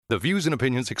The views and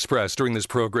opinions expressed during this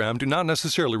program do not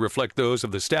necessarily reflect those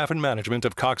of the staff and management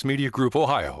of Cox Media Group,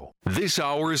 Ohio. This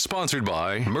hour is sponsored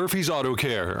by Murphy's Auto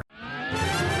Care.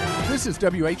 This is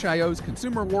WHIO's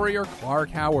consumer warrior,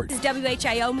 Clark Howard. This is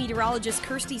WHIO meteorologist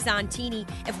Kirsty Zontini.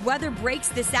 If weather breaks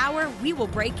this hour, we will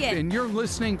break it. And you're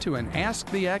listening to an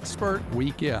Ask the Expert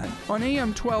weekend on AM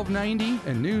 1290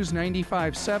 and News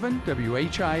 95.7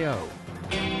 WHIO.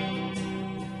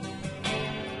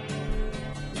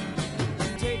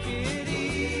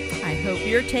 I hope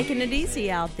you're taking it easy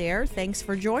out there. Thanks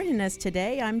for joining us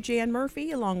today. I'm Jan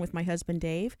Murphy, along with my husband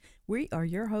Dave. We are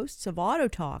your hosts of Auto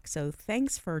Talk, so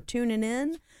thanks for tuning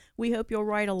in. We hope you'll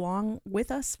ride along with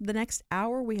us the next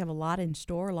hour. We have a lot in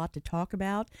store, a lot to talk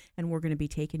about, and we're going to be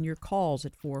taking your calls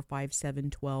at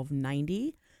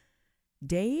 457-1290.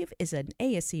 Dave is an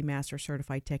ASE Master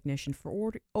Certified Technician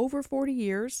for over 40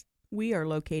 years. We are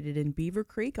located in Beaver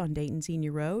Creek on Dayton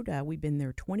Senior Road. We've been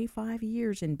there 25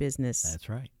 years in business. That's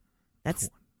right.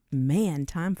 Man,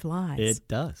 time flies. It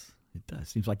does. It does.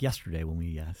 Seems like yesterday when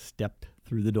we stepped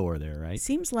through the door there, right?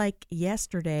 Seems like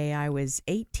yesterday. I was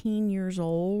 18 years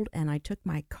old, and I took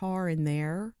my car in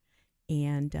there,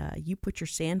 and you put your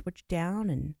sandwich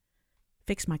down and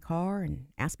fixed my car and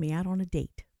asked me out on a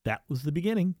date. That was the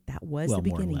beginning. That was the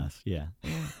beginning. More or less, yeah.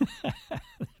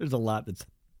 There's a lot that's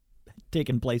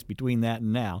taken place between that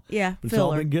and now. Yeah, but it's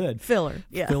all been good. Filler,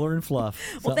 yeah. Filler and fluff.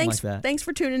 Well, like that. Thanks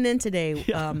for tuning in today.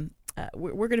 Yeah.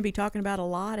 We're going to be talking about a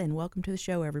lot, and welcome to the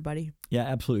show, everybody. Yeah,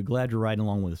 absolutely. Glad you're riding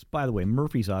along with us. By the way,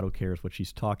 Murphy's Auto Care is what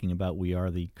she's talking about. We are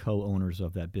the co-owners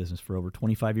of that business for over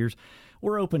 25 years.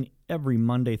 We're open every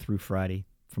Monday through Friday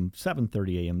from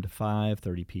 7:30 a.m. to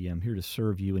 5:30 p.m. here to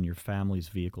serve you and your family's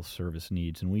vehicle service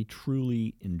needs, and we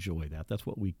truly enjoy that. That's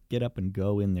what we get up and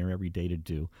go in there every day to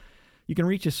do. You can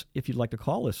reach us if you'd like to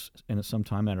call us and at some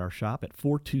time at our shop at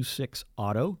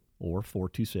 426-AUTO or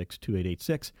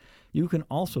 426-2886. You can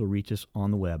also reach us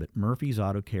on the web at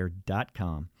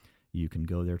murphysautocare.com. You can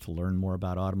go there to learn more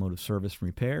about automotive service and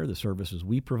repair, the services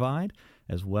we provide,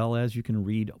 as well as you can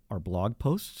read our blog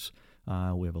posts.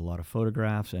 We have a lot of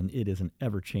photographs, and it is an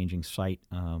ever-changing site.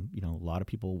 A lot of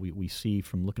people we see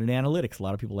from looking at analytics, a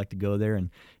lot of people like to go there and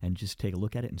just take a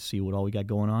look at it and see what all we got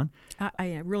going on.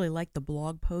 I really like the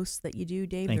blog posts that you do,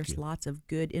 Dave. There's lots of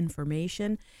good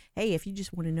information. Hey, if you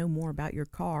just want to know more about your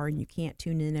car and you can't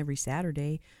tune in every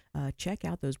Saturday, check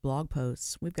out those blog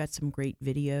posts. We've got some great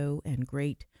video and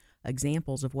great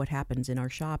examples of what happens in our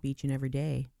shop each and every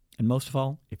day. And most of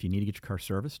all, if you need to get your car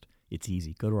serviced, it's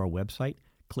easy. Go to our website.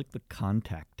 Click the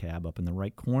Contact tab up in the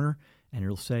right corner, and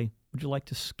it'll say, would you like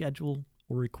to schedule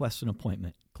or request an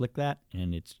appointment? Click that,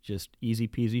 and it's just easy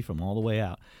peasy from all the way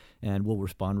out, and we'll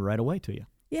respond right away to you.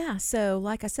 Yeah, so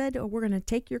like I said, we're going to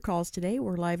take your calls today.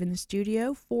 We're live in the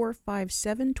studio.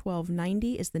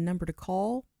 457-1290 is the number to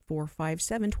call.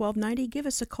 457-1290. Give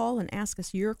us a call and ask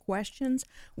us your questions.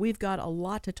 We've got a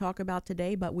lot to talk about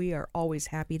today, but we are always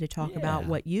happy to talk about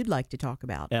what you'd like to talk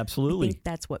about. Absolutely. I think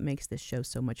that's what makes this show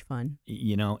so much fun.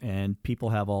 And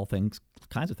people have all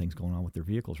kinds of things going on with their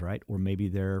vehicles, right? Or maybe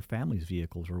their family's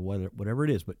vehicles or whatever it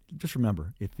is. But just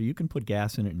remember, if you can put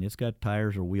gas in it and it's got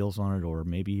tires or wheels on it or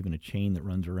maybe even a chain that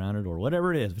runs around it or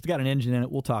whatever it is, if it's got an engine in it,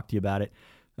 we'll talk to you about it.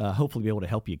 Hopefully be able to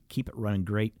help you keep it running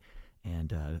great.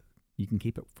 And you can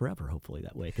keep it forever, hopefully,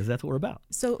 that way, because that's what we're about.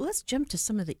 So let's jump to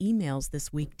some of the emails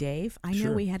this week, Dave. I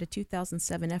know we had a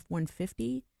 2007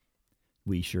 F-150.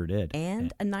 We sure did.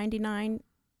 And a 99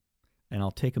 and I'll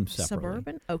take them separately.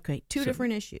 Suburban? Okay, two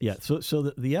different issues. Yeah, so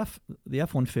the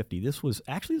F-150, this was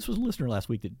a listener last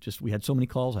week that we had so many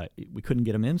calls, we couldn't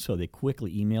get them in, so they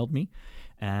quickly emailed me,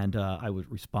 and I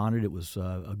responded. It was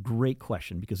a great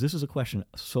question, because this is a question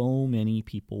so many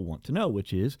people want to know,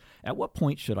 which is, at what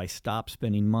point should I stop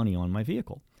spending money on my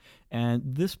vehicle? And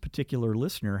this particular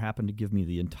listener happened to give me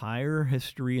the entire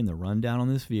history and the rundown on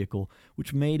this vehicle,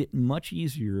 which made it much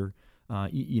easier,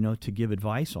 to give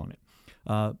advice on it.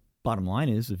 Bottom line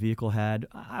is the vehicle had,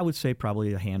 I would say,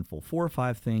 probably a handful, 4 or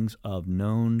 5 things of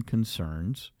known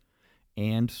concerns.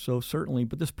 And so certainly,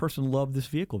 but this person loved this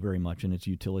vehicle very much, and it's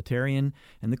utilitarian.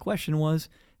 And the question was,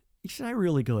 should I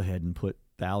really go ahead and put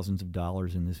thousands of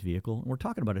dollars in this vehicle? And we're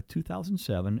talking about a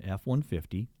 2007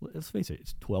 F-150. Let's face it,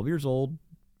 it's 12 years old,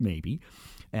 maybe.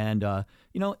 And,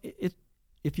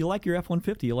 if you like your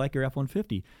F-150, you like your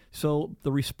F-150. So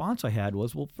the response I had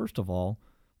was, well, first of all,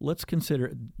 let's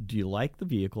consider, do you like the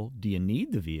vehicle? Do you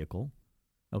need the vehicle?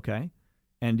 Okay.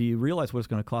 And do you realize what it's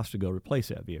going to cost to go replace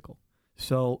that vehicle?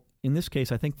 So in this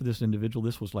case, I think for this individual,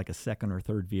 this was like a second or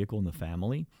third vehicle in the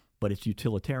family, but it's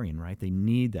utilitarian, right? They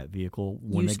need that vehicle.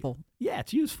 Useful.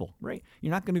 It's useful, right?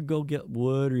 You're not going to go get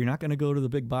wood, or you're not going to go to the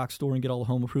big box store and get all the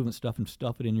home improvement stuff and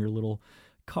stuff it in your little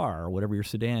car or whatever your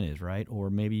sedan is, right? Or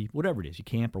maybe whatever it is, you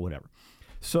camp or whatever.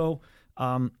 So,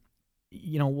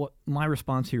 what my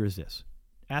response here is this.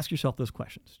 Ask yourself those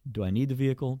questions. Do I need the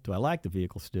vehicle? Do I like the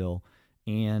vehicle still?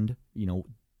 And,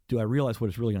 do I realize what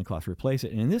it's really going to cost to replace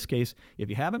it? And in this case, if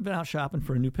you haven't been out shopping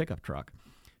for a new pickup truck,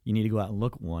 you need to go out and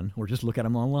look at one or just look at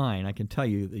them online. I can tell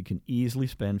you that you can easily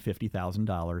spend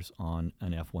 $50,000 on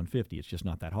an F-150. It's just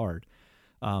not that hard.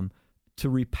 To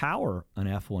repower an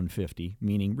F-150,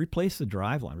 meaning replace the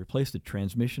driveline, replace the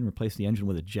transmission, replace the engine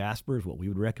with a Jasper is what we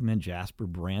would recommend, Jasper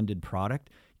branded product.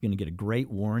 You're going to get a great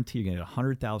warranty. You're going to get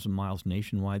 100,000 miles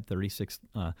nationwide, 36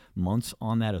 months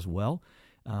on that as well.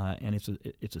 And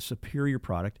it's a superior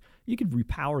product. You could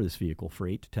repower this vehicle for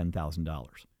 $8,000 to $10,000.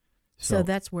 So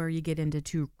that's where you get into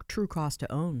true cost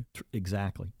to own.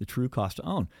 Exactly, the true cost to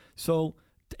own. So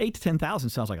 $8,000 to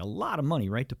 $10,000 sounds like a lot of money,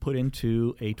 right, to put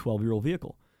into a 12-year-old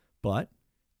vehicle. But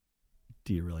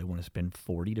do you really want to spend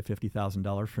 $40,000 to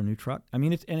 $50,000 for a new truck? I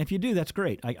mean, and if you do, that's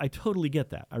great. I totally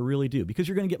get that. I really do, because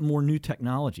you're going to get more new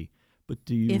technology. But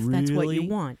do you if really? That's what you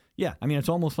want. Yeah, I mean, it's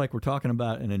almost like we're talking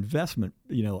about an investment,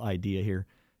 idea here.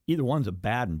 Either one's a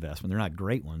bad investment. They're not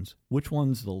great ones. Which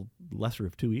one's the lesser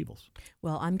of two evils?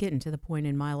 Well, I'm getting to the point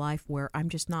in my life where I'm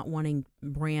just not wanting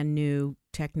brand new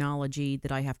technology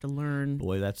that I have to learn.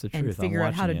 Boy, that's the truth. And figure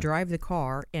out how to drive the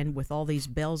car, and with all these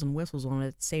bells and whistles on it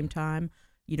at the same time.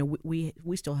 We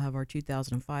still have our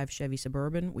 2005 Chevy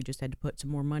Suburban. We just had to put some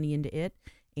more money into it,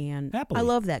 and I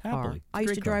love that car. I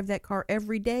used to drive that car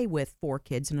every day with 4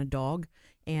 kids and a dog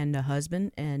and a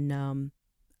husband, and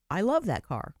I love that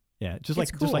car. Yeah, just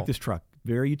like this truck,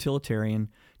 very utilitarian.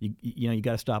 You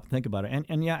got to stop and think about it.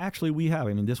 And yeah, actually we have.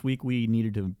 I mean, this week we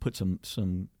needed to put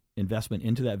some investment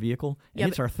into that vehicle, and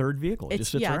it's our third vehicle. It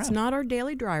just sits around. It's not our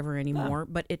daily driver anymore,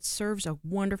 but it serves a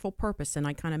wonderful purpose. And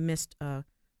I kind of missed a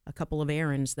couple of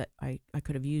errands that I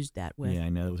could have used that with. Yeah, I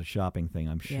know it was a shopping thing,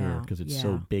 I'm sure, because it's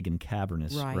so big and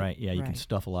cavernous, right? Yeah, you can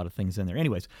stuff a lot of things in there.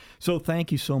 Anyways, so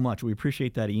thank you so much. We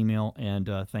appreciate that email, and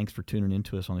thanks for tuning in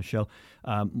to us on the show.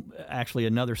 Actually,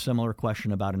 another similar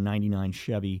question about a 99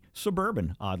 Chevy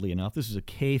Suburban, oddly enough. This is a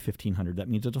K1500. That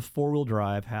means it's a four-wheel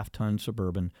drive, half-ton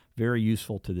Suburban, very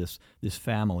useful to this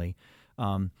family.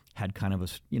 Had kind of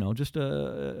just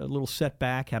a little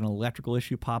setback, had an electrical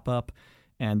issue pop up.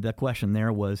 And the question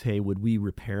there was, hey, would we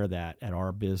repair that at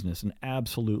our business? And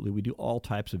absolutely, we do all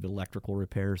types of electrical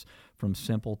repairs, from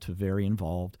simple to very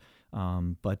involved.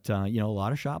 But a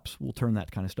lot of shops will turn that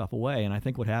kind of stuff away. And I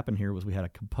think what happened here was we had a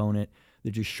component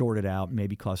that just shorted out,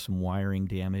 maybe caused some wiring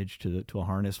damage to a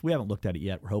harness. We haven't looked at it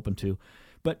yet. We're hoping to.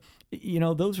 But,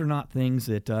 those are not things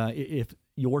that if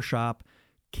your shop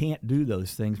can't do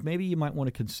those things, maybe you might want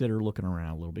to consider looking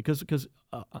around a little bit, because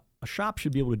a shop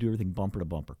should be able to do everything bumper to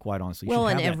bumper, quite honestly.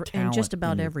 And just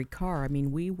about every car. I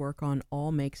mean, we work on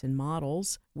all makes and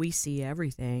models. We see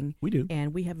everything. We do.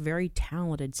 And we have very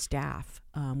talented staff.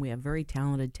 We have very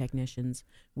talented technicians.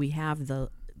 We have the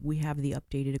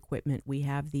updated equipment. We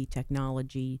have the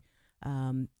technology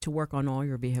to work on all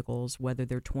your vehicles, whether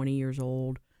they're 20 years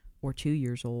old or 2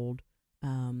 years old.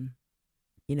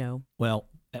 Well,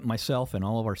 myself and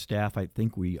all of our staff, I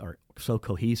think we are so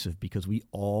cohesive because we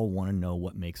all want to know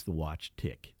what makes the watch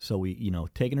tick. So we,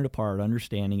 taking it apart,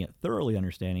 thoroughly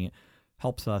understanding it,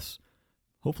 helps us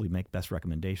hopefully make best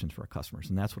recommendations for our customers.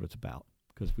 And that's what it's about,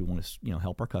 because we want to,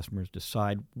 help our customers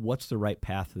decide what's the right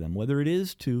path for them, whether it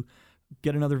is to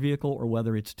get another vehicle or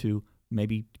whether it's to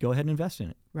maybe go ahead and invest in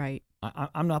it. Right.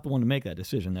 I'm not the one to make that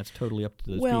decision. That's totally up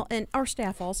to those people. And our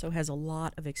staff also has a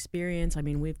lot of experience. I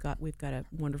mean, we've got a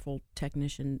wonderful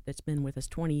technician that's been with us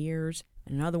 20 years,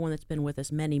 and another one that's been with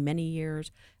us many, many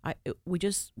years. We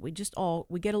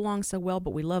get along so well,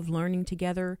 but we love learning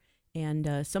together.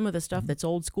 And some of the stuff that's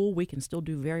old school, we can still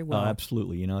do very well.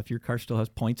 Absolutely. If your car still has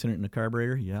points in it in the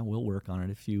carburetor, we'll work on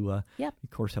it. If you, of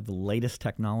course, have the latest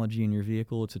technology in your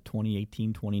vehicle, it's a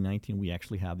 2018, 2019, we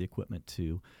actually have the equipment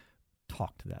to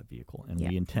talk to that vehicle, and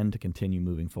we intend to continue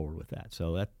moving forward with that.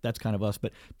 So that's kind of us.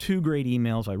 But 2 great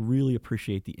emails. I really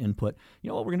appreciate the input. You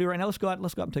know what we're going to do right now? Let's go out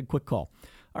and take a quick call.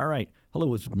 All right.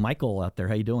 Hello, it's Michael out there.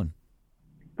 How you doing?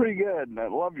 Pretty good. I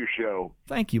love your show.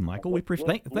 Thanks,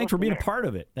 thanks for being a part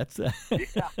of it. That's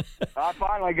yeah, I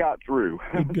finally got through.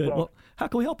 Good. So, well, how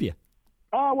can we help you?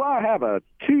 I have a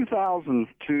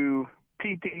 2002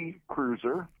 PT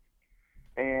Cruiser,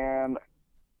 and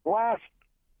last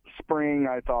spring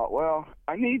I thought, well,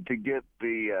 I need to get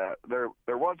the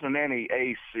there wasn't any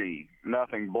AC,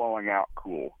 nothing blowing out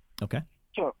cool. Okay.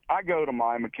 So I go to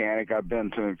my mechanic. I've been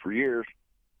to him for years.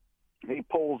 He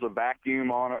pulls a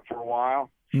vacuum on it for a while.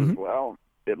 Says, well,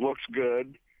 it looks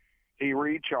good. He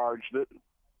recharged it.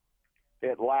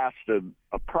 It lasted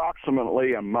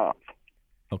approximately a month.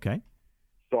 Okay.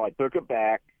 So I took it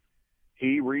back.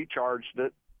 He recharged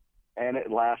it, and it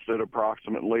lasted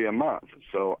approximately a month.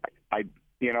 So I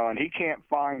and he can't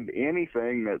find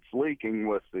anything that's leaking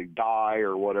with the dye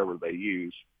or whatever they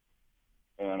use.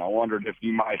 And I wondered if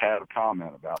you might have a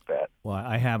comment about that. Well,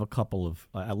 I have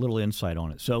a little insight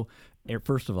on it. So,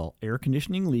 first of all, air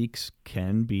conditioning leaks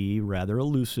can be rather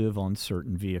elusive on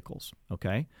certain vehicles,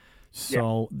 okay?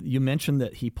 So You mentioned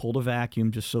that he pulled a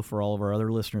vacuum, just so for all of our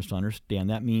other listeners to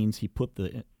understand, that means he put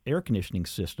the air conditioning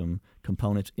system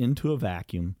components into a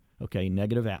vacuum, okay,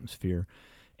 negative atmosphere,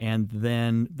 and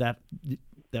then that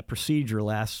procedure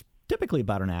lasts typically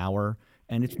about an hour,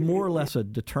 and it's more or less a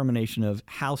determination of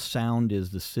how sound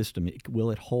is the system.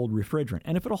 Will it hold refrigerant?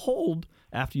 And if it'll hold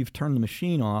after you've turned the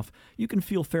machine off, you can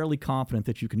feel fairly confident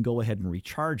that you can go ahead and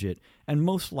recharge it, and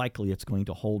most likely it's going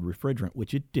to hold refrigerant,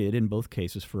 which it did in both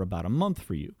cases for about a month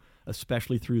for you,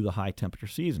 especially through the high temperature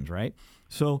seasons, right?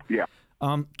 So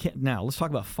now let's talk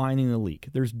about finding the leak.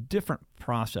 There's different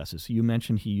processes. You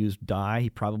mentioned he used dye. He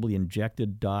probably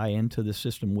injected dye into the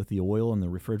system with the oil and the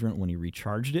refrigerant when he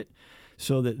recharged it,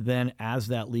 so that then as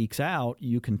that leaks out,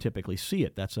 you can typically see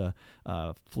it. That's a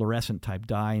fluorescent type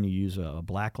dye, and you use a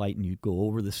black light and you go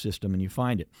over the system and you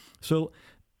find it. So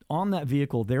on that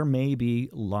vehicle, there may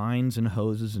be lines and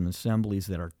hoses and assemblies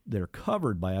that are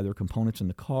covered by other components in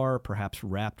the car, perhaps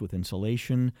wrapped with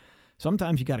insulation.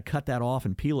 Sometimes you got to cut that off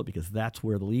and peel it because that's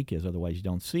where the leak is. Otherwise, you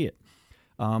don't see it.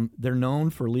 They're known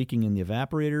for leaking in the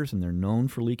evaporators, and they're known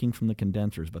for leaking from the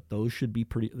condensers, but those should be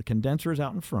the condensers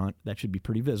out in front, that should be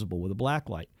pretty visible with a black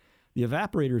light. The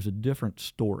evaporator is a different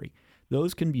story.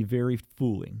 Those can be very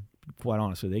fooling, quite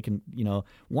honestly. They can,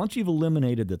 once you've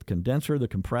eliminated that the condenser, the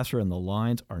compressor, and the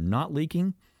lines are not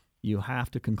leaking, you have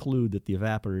to conclude that the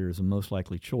evaporator is the most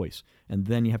likely choice. And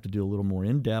then you have to do a little more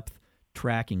in-depth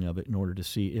tracking of it in order to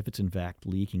see if it's in fact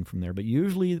leaking from there. But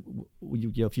usually,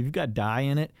 if you've got dye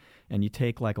in it and you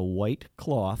take like a white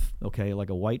cloth, okay, like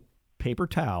a white paper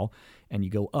towel, and you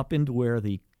go up into where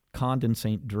the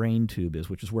condensate drain tube is,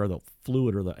 which is where the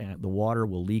fluid or the water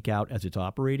will leak out as it's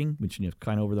operating, which is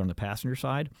kind of over there on the passenger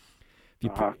side.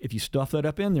 If you stuff that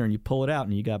up in there and you pull it out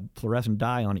and you got fluorescent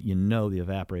dye on it, you know the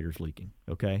evaporator's leaking,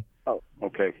 okay? Oh,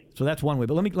 okay. So that's one way.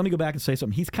 But let me go back and say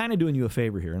something. He's kind of doing you a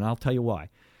favor here, and I'll tell you why.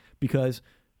 Because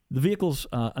the vehicle's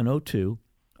an 02,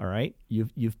 all right?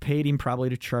 You've paid him probably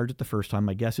to charge it the first time.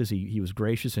 My guess is he was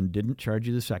gracious and didn't charge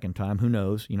you the second time. Who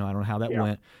knows? I don't know how that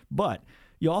went. But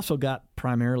you also got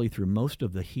primarily through most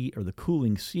of the heat or the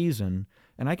cooling season.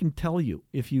 And I can tell you,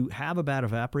 if you have a bad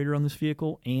evaporator on this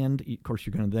vehicle, and of course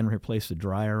you're going to then replace the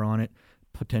dryer on it,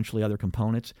 potentially other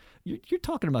components, you're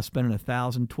talking about spending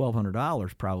 $1,000,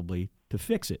 $1,200 probably to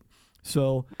fix it.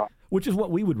 So, which is what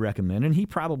we would recommend, and he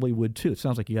probably would too. It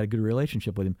sounds like you got a good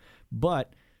relationship with him.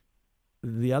 But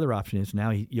the other option is now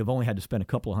you've only had to spend a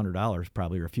couple of $100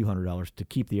 probably, or a few $100 to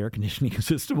keep the air conditioning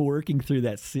system working through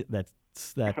that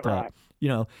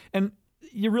and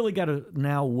you really got to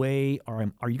now weigh, are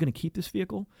you going to keep this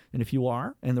vehicle? And if you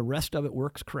are, and the rest of it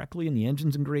works correctly, and the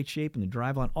engine's in great shape, and the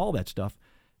driveline, all that stuff,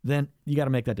 then you got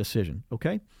to make that decision,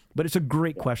 okay? But it's a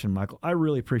great question, Michael. I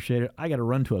really appreciate it. I got to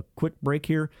run to a quick break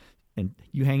here. And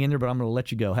you hang in there, but I'm going to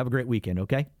let you go. Have a great weekend,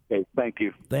 okay? Okay, thank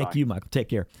you. Thank you, Michael. Take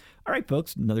care. All right,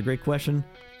 folks, another great question.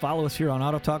 Follow us here on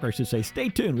Auto Talk, or I should say stay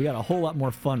tuned. We got a whole lot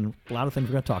more fun, a lot of things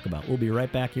we're going to talk about. We'll be right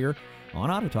back here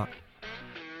on Auto Talk.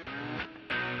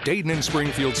 Dayton and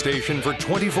Springfield station for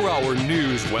 24-hour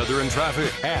news, weather, and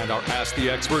traffic, and our Ask the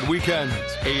Expert weekends.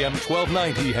 AM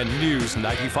 1290 and News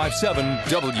 95.7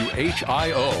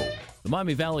 WHIO. The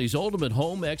Miami Valley's Ultimate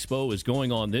Home Expo is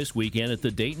going on this weekend at the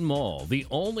Dayton Mall. The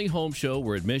only home show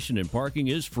where admission and parking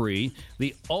is free.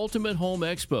 The Ultimate Home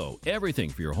Expo. Everything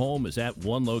for your home is at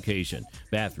one location.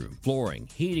 Bathroom, flooring,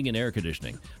 heating and air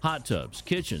conditioning, hot tubs,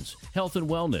 kitchens, health and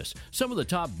wellness. Some of the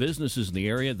top businesses in the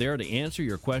area there to answer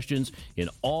your questions in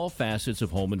all facets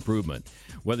of home improvement.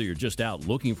 Whether you're just out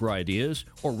looking for ideas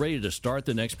or ready to start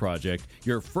the next project,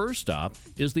 your first stop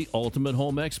is the Ultimate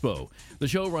Home Expo. The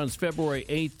show runs February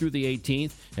 8th through the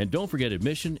 18th, and don't forget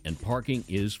admission and parking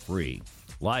is free.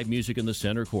 Live music in the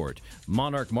center court,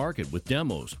 Monarch Market with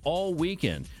demos all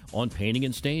weekend on painting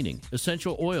and staining,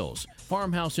 essential oils,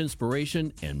 farmhouse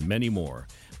inspiration, and many more.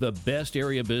 The best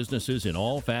area businesses in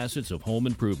all facets of home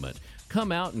improvement.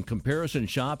 Come out and comparison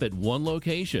shop at one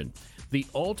location. The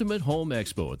Ultimate Home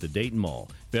Expo at the Dayton Mall,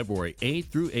 February 8th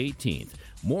through 18th.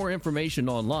 More information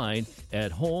online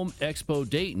at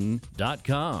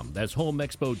HomeExpoDayton.com. That's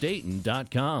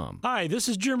HomeExpoDayton.com. Hi, this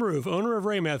is Jim Roof, owner of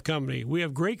Raymath Company. We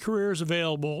have great careers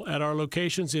available at our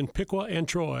locations in Piqua and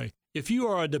Troy. If you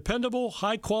are a dependable,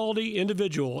 high-quality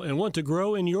individual and want to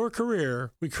grow in your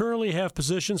career, we currently have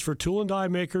positions for tool and die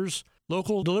makers,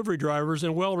 local delivery drivers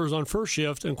and welders on first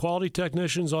shift, and quality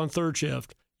technicians on third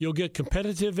shift. You'll get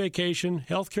competitive vacation,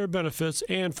 health care benefits,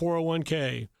 and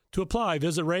 401k. To apply,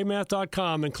 visit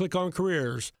raymath.com and click on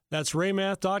Careers. That's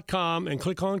raymath.com and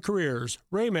click on Careers.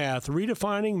 Raymath,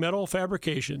 redefining metal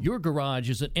fabrication. Your garage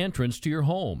is an entrance to your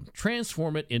home.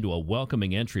 Transform it into a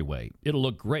welcoming entryway. It'll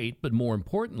look great, but more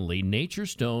importantly, Nature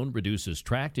Stone reduces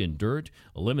tracked-in dirt,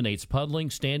 eliminates puddling,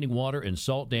 standing water, and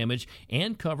salt damage,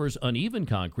 and covers uneven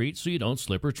concrete so you don't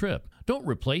slip or trip. Don't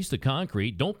replace the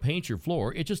concrete. Don't paint your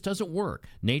floor. It just doesn't work.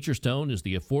 Nature Stone is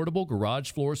the affordable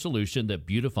garage floor solution that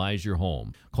beautifies your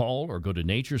home. Call or go to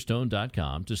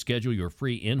naturestone.com to schedule your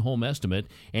free in-home estimate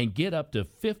and get up to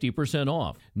 50%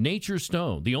 off. Nature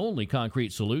Stone, the only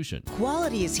concrete solution.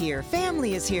 Quality is here.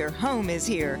 Family is here. Home is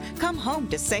here. Come home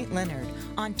to St. Leonard.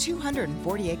 On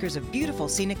 240 acres of beautiful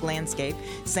scenic landscape,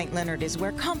 St. Leonard is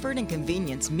where comfort and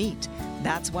convenience meet.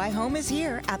 That's why home is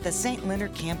here at the St.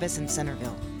 Leonard campus in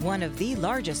Centerville, one of the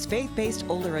largest faith-based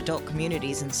older adult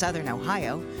communities in southern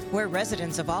Ohio, where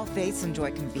residents of all faiths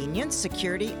enjoy convenience,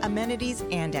 security, amenities,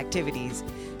 and activities.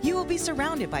 You will be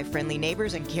surrounded by friendly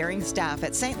neighbors and caring staff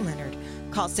at St. Leonard.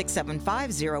 Call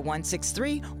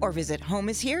 675-0163 or visit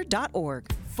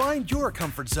homeishere.org. Find your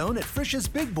comfort zone at Frisch's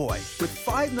Big Boy with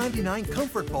 $5.99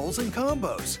 comfort bowls and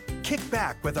combos. Kick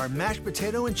back with our mashed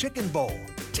potato and chicken bowl.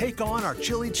 Take on our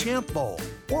chili champ bowl.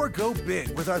 Or go big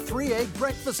with our 3-egg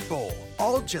breakfast bowl.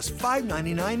 All just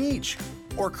 $5.99 each.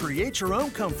 Or create your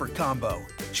own comfort combo.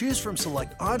 Choose from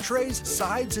select entrees,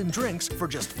 sides, and drinks for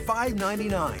just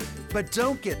 $5.99. But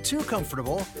don't get too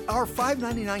comfortable. Our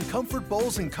 $5.99 comfort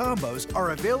bowls and combos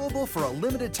are available for a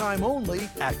limited time only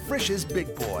at Frisch's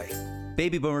Big Boy.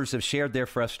 Baby boomers have shared their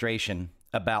frustration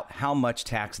about how much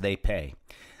tax they pay.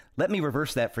 Let me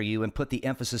reverse that for you and put the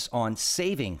emphasis on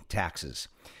saving taxes.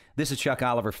 This is Chuck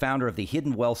Oliver, founder of the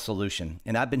Hidden Wealth Solution,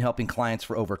 and I've been helping clients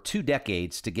for over 2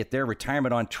 decades to get their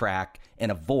retirement on track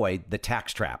and avoid the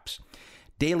tax traps.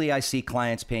 Daily, I see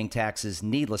clients paying taxes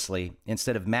needlessly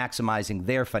instead of maximizing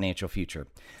their financial future.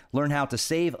 Learn how to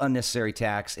save unnecessary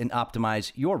tax and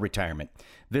optimize your retirement.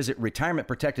 Visit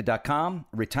retirementprotected.com,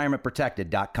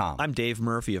 retirementprotected.com. I'm Dave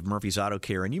Murphy of Murphy's Auto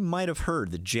Care, and you might have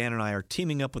heard that Jan and I are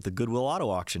teaming up with the Goodwill Auto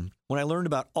Auction. When I learned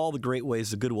about all the great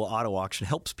ways the Goodwill Auto Auction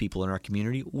helps people in our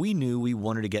community, we knew we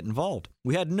wanted to get involved.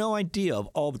 We had no idea of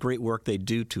all the great work they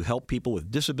do to help people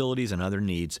with disabilities and other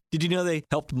needs. Did you know they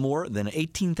helped more than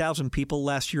 18,000 people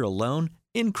last year alone?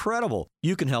 Incredible!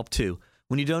 You can help too.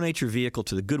 When you donate your vehicle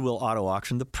to the Goodwill Auto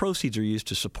Auction, the proceeds are used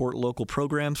to support local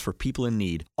programs for people in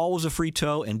need. Always a free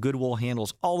tow, and Goodwill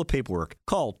handles all the paperwork.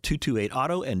 Call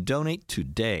 228-AUTO and donate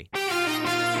today.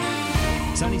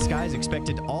 Sunny skies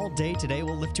expected all day today.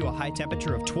 Will lift to a high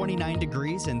temperature of 29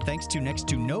 degrees, and thanks to next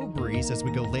to no breeze as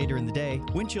we go later in the day,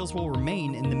 wind chills will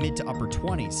remain in the mid to upper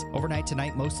 20s. Overnight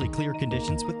tonight, mostly clear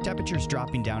conditions with temperatures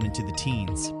dropping down into the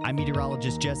teens. I'm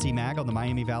meteorologist Jesse Mag on the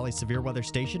Miami Valley Severe Weather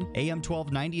Station, AM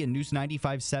 1290 and News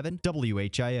 95.7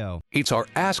 WHIO. It's our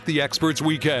Ask the Experts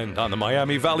weekend on the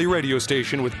Miami Valley radio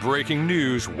station with breaking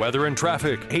news, weather, and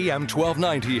traffic. AM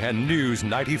 1290 and News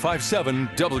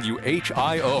 95.7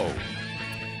 WHIO.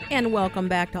 And welcome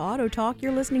back to Auto Talk.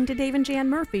 You're listening to Dave and Jan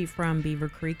Murphy from Beaver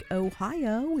Creek,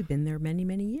 Ohio. We've been there many,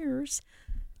 many years.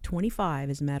 25,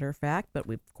 as a matter of fact, but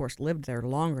we've, of course, lived there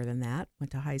longer than that.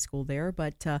 Went to high school there.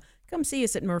 But come see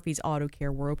us at Murphy's Auto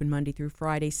Care. We're open Monday through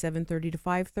Friday, 7:30 to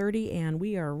 5:30, and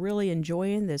we are really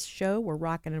enjoying this show. We're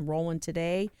rocking and rolling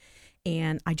today.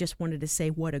 And I just wanted to say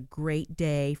what a great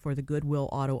day for the Goodwill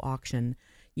Auto Auction.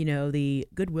 You know, the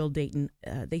Goodwill Dayton,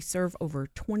 they serve over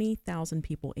 20,000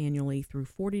 people annually through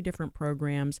 40 different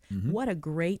programs. Mm-hmm. What a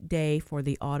great day for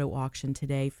the auto auction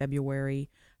today, February.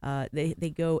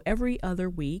 They go every other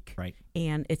week, right?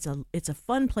 And it's a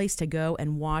fun place to go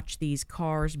and watch these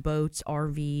cars, boats,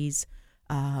 RVs,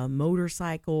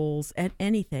 motorcycles, and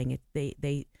anything.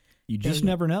 You just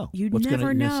never know. You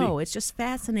never know. It's just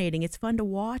fascinating. It's fun to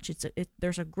watch.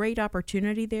 There's a great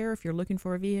opportunity there if you're looking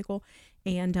for a vehicle,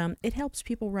 and it helps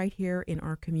people right here in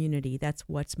our community. That's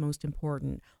what's most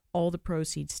important. All the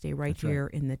proceeds stay right here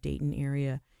in the Dayton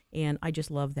area, and I just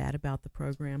love that about the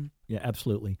program. Yeah,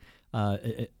 absolutely.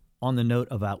 On the note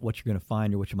about what you're going to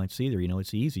find or what you might see there,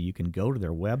 it's easy. You can go to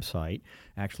their website.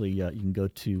 Actually, you can go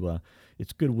to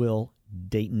it's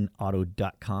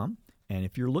goodwilldaytonauto.com. And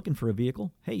if you're looking for a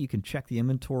vehicle, hey, you can check the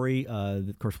inventory.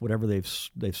 Of course, whatever they've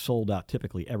sold out,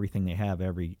 typically everything they have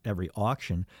every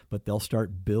auction, but they'll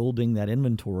start building that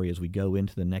inventory as we go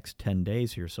into the next 10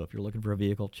 days here. So if you're looking for a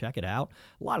vehicle, check it out.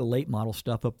 A lot of late model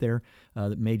stuff up there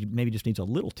that maybe just needs a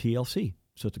little TLC.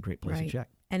 So it's a great place to check.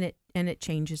 And it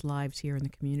changes lives here in the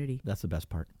community. That's the best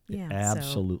part. Yeah, it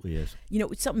absolutely is.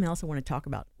 Something else I want to talk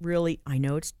about. Really, I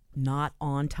know it's not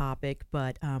on topic,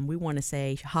 but we want to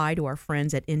say hi to our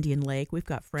friends at Indian Lake. We've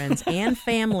got friends and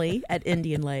family at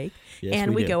Indian Lake, yes,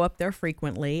 and we do. go up there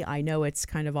frequently. I know it's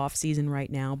kind of off season right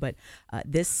now, but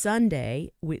this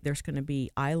Sunday there's going to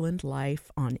be Island Life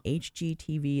on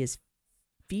HGTV is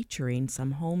featuring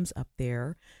some homes up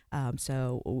there.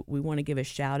 So we want to give a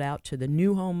shout out to the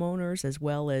new homeowners as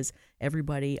well as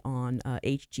everybody on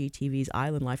HGTV's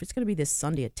Island Life. It's going to be this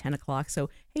Sunday at 10 o'clock. So,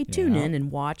 hey, tune in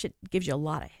and watch. It gives you a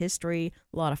lot of history,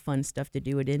 a lot of fun stuff to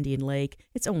do at Indian Lake.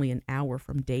 It's only an hour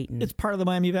from Dayton. It's part of the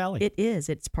Miami Valley. It is.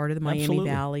 It's part of the Miami Absolutely.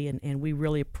 Valley, and we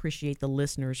really appreciate the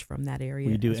listeners from that area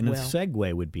We do. as And well. the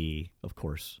segue would be, of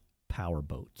course, power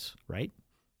boats, right?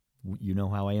 You know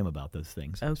how I am about those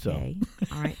things. Okay. So.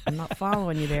 All right. I'm not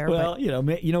following you there. Well,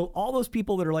 but all those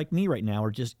people that are like me right now are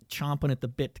just chomping at the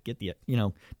bit to get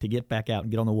to get back out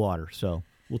and get on the water. So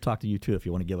we'll talk to you too if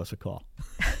you want to give us a call.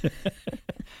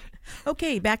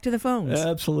 Okay, back to the phones.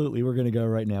 Absolutely. We're going to go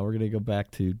right now. We're going to go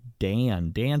back to Dan.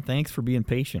 Dan, thanks for being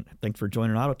patient. Thanks for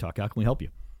joining Auto Talk. How can we help you?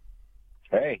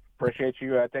 Hey, appreciate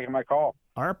you taking my call.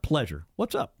 Our pleasure.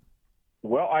 What's up?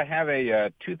 Well, I have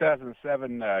a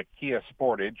 2007 Kia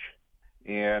Sportage,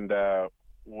 and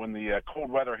when the cold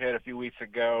weather hit a few weeks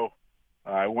ago,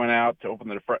 I went out to open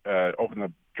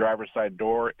the driver's side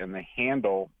door, and the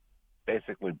handle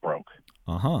basically broke.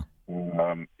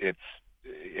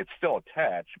 It's still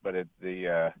attached, but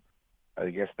I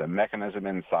guess the mechanism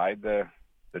inside the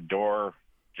door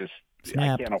just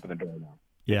snapped. I can't open the door now.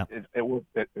 Yeah,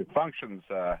 it functions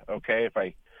okay if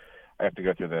I have to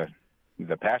go through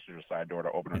the passenger side door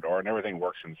to open the door, and everything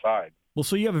works inside. Well,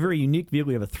 so you have a very unique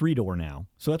vehicle. You have a 3-door now,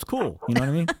 so that's cool. You know what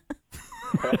I mean?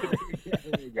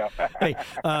 There you go. Hey,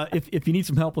 if you need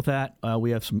some help with that,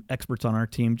 we have some experts on our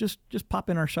team. Just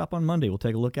pop in our shop on Monday. We'll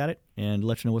take a look at it and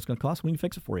let you know what's going to cost. We can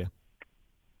fix it for you.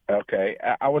 Okay.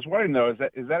 I was wondering though,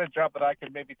 is that a job that I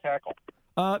could maybe tackle?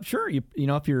 Sure.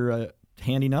 If you're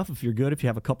handy enough, if you're good, if you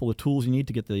have a couple of tools you need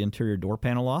to get the interior door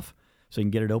panel off, so you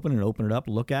can get it open and open it up,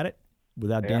 look at it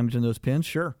without damaging those pins.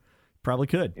 Sure, probably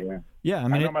could. Yeah. I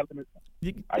mean,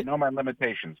 I know my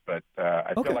limitations, but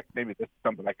I feel like maybe this is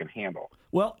something I can handle.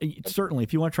 Well, certainly,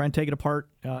 if you want to try and take it apart,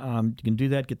 you can do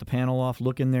that. Get the panel off.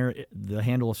 Look in there. The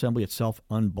handle assembly itself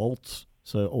unbolts,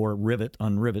 or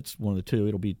unrivets, one of the two.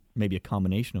 It'll be maybe a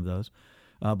combination of those.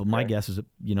 But my guess is that,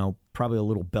 probably a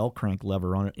little bell crank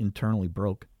lever on it internally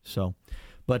broke. So,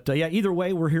 but either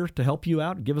way, we're here to help you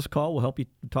out. Give us a call. We'll help you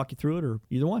talk you through it, or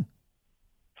either one.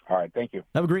 All right. Thank you.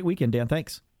 Have a great weekend, Dan.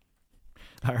 Thanks.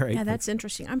 All right. Yeah, that's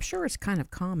interesting. I'm sure it's kind of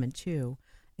common too.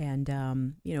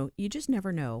 And, you just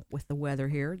never know with the weather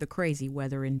here, the crazy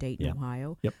weather in Dayton,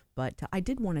 Ohio. Yep. But I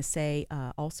did want to say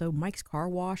also Mike's Car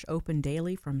Wash open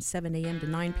daily from 7 a.m. to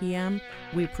 9 p.m.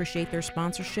 We appreciate their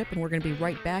sponsorship, and we're going to be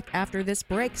right back after this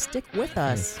break. Stick with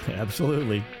us.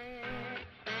 Absolutely.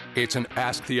 It's an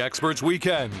Ask the Experts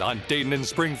weekend on Dayton and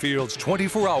Springfield's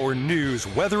 24-hour news,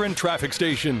 weather, and traffic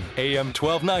station, AM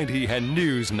 1290 and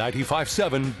News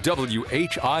 95.7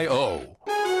 WHIO.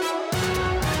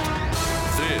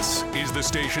 This is the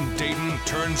station Dayton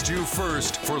turns to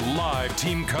first for live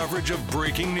team coverage of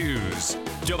breaking news.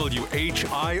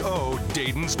 WHIO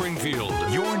Dayton Springfield.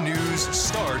 Your news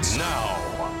starts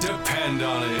now. Depend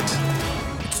on it.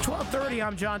 It's 12:30.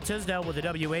 I'm John Tisdale with the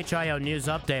WHIO News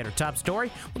Update. Our top story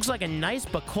looks like a nice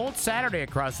but cold Saturday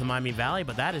across the Miami Valley,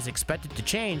 but that is expected to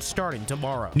change starting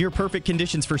tomorrow. Near perfect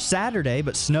conditions for Saturday,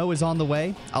 but snow is on the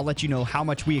way. I'll let you know how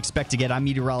much we expect to get. I'm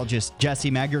meteorologist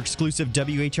Jesse Mag. Your exclusive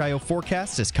WHIO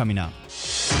forecast is coming up.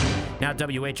 Now,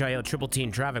 WHIO Triple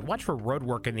Team traffic. Watch for road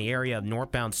work in the area of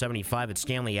northbound 75 at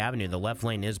Stanley Avenue. The left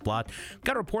lane is blocked.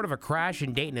 Got a report of a crash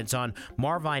in Dayton. It's on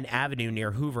Marvine Avenue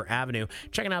near Hoover Avenue.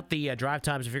 Checking out the drive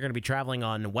times if you're going to be traveling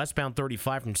on westbound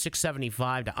 35 from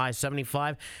 675 to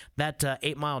I-75. That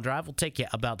 8-mile drive will take you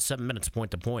about 7 minutes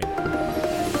point to point.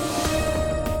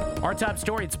 Our top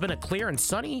story, it's been a clear and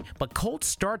sunny but cold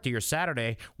start to your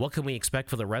Saturday. What can we expect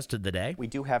for the rest of the day? We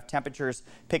do have temperatures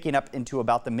picking up into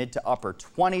about the mid to upper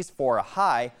 20s for a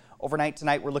high. Overnight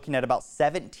tonight, we're looking at about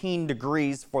 17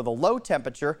 degrees for the low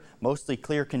temperature. Mostly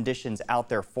clear conditions out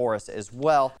there for us as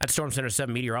well. At Storm Center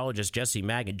 7 meteorologist Jesse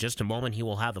Mag. In just a moment, he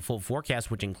will have the full forecast,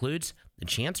 which includes the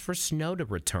chance for snow to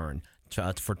return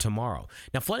for tomorrow.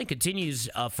 Now, flooding continues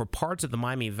for parts of the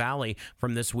Miami Valley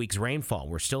from this week's rainfall.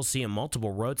 We're still seeing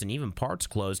multiple roads and even parts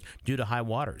closed due to high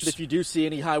waters. If you do see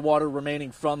any high water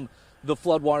remaining from the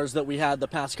floodwaters that we had the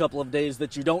past couple of days,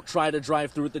 that you don't try to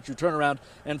drive through it, that you turn around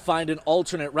and find an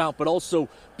alternate route, but also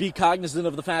be cognizant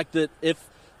of the fact that if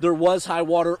there was high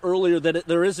water earlier, that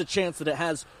there is a chance that it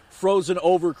has frozen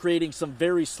over, creating some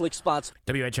very slick spots.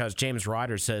 WHO's James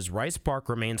Ryder says Rice Park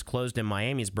remains closed in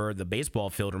Miamisburg. The baseball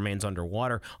field remains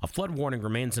underwater. A flood warning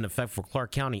remains in effect for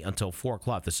Clark County until 4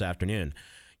 o'clock this afternoon.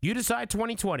 You decide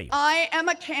 2020. I am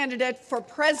a candidate for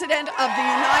President of the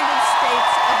United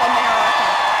States of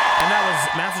America. And that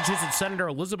was Massachusetts Senator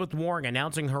Elizabeth Warren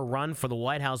announcing her run for the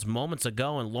White House moments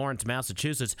ago in Lawrence,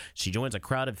 Massachusetts. She joins a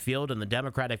crowded field in the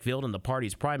Democratic field in the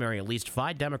party's primary. At least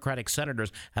 5 Democratic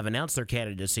senators have announced their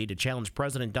candidacy to challenge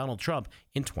President Donald Trump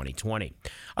in 2020.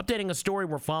 Updating a story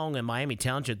we're following in Miami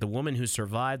Township, the woman who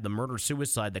survived the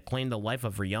murder-suicide that claimed the life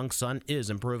of her young son is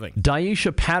improving.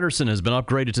 Daisha Patterson has been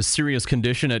upgraded to serious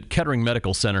condition at Kettering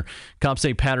Medical Center. Cops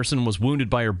say Patterson was wounded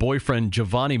by her boyfriend,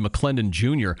 Giovanni McClendon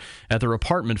Jr., at their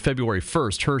apartment February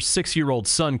 1st. Her 6-year-old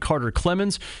son, Carter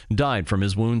Clemens, died from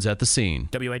his wounds at the scene.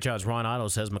 WHO's Ron Otto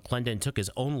says McClendon took his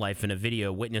own life in a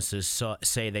video witnesses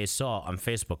say they saw on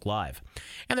Facebook Live.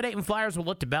 And the Dayton Flyers will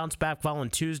look to bounce back following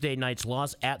Tuesday night's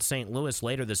loss at St. Louis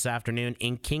later this afternoon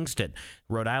in Kingston,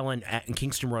 Rhode Island,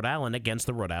 against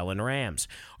the Rhode Island Rams.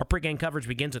 Our pregame coverage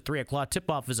begins at 3 o'clock.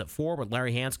 Tip-off is at 4 with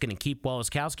Larry Hanskin and Keith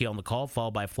Walaskowski on the call,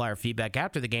 followed by Flyer feedback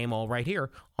after the game, all right here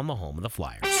on the home of the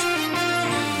Flyers.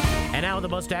 And now the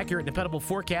most accurate, dependable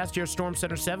forecast, your Storm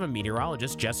Center 7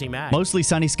 meteorologist, Jesse Mack. Mostly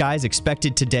sunny skies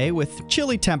expected today with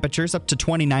chilly temperatures up to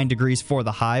 29 degrees for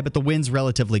the high, but the wind's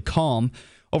relatively calm.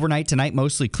 Overnight tonight,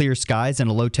 mostly clear skies and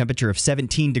a low temperature of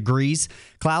 17 degrees.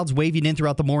 Clouds waving in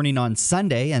throughout the morning on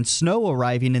Sunday and snow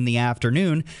arriving in the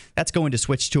afternoon. That's going to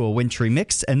switch to a wintry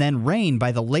mix, and then rain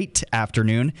by the late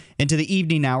afternoon. Into the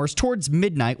evening hours towards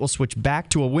midnight, we'll switch back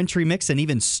to a wintry mix and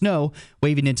even snow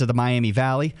waving into the Miami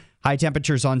Valley. High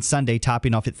temperatures on Sunday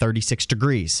topping off at 36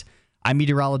 degrees. I'm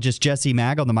meteorologist Jesse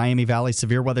Mag on the Miami Valley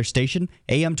Severe Weather Station,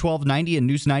 AM 1290 and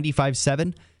News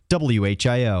 95.7.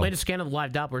 WHIO. Latest scan of the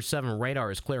live Doppler 7 radar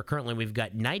is clear. Currently, we've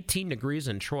got 19 degrees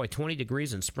in Troy, 20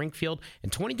 degrees in Springfield, and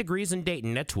 20 degrees in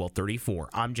Dayton at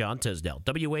 1234. I'm John Tisdale.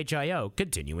 WHIO,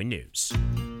 continuing news.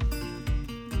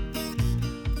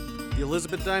 The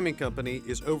Elizabeth Diamond Company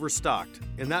is overstocked,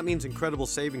 and that means incredible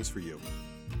savings for you.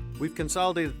 We've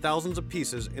consolidated thousands of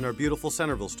pieces in our beautiful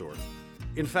Centerville store.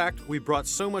 In fact, we brought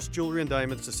so much jewelry and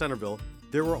diamonds to Centerville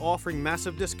that we're offering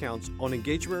massive discounts on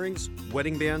engagement rings,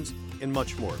 wedding bands, and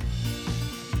much more.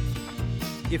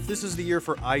 If this is the year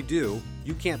for I Do,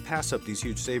 you can't pass up these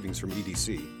huge savings from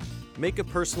EDC. Make a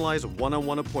personalized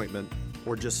one-on-one appointment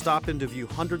or just stop in to view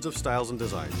hundreds of styles and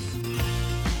designs.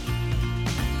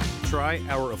 Try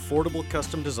our affordable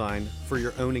custom design for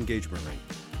your own engagement ring.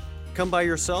 Come by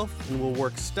yourself and we'll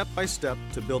work step by step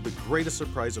to build the greatest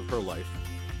surprise of her life,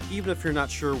 even if you're not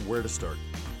sure where to start.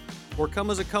 Or come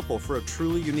as a couple for a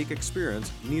truly unique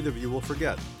experience neither of you will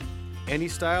forget. Any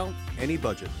style, any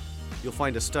budget. You'll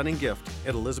find a stunning gift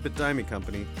at Elizabeth Diamond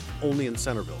Company, only in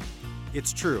Centerville.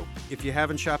 It's true, if you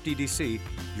haven't shopped EDC,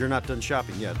 you're not done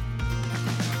shopping yet.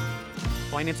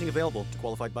 Financing available to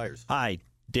qualified buyers. Hi,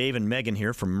 Dave and Megan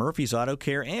here from Murphy's Auto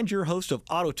Care and your host of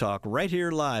Auto Talk right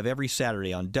here live every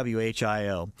Saturday on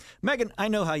WHIO. Megan, I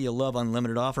know how you love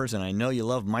unlimited offers, and I know you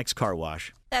love Mike's Car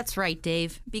Wash. That's right,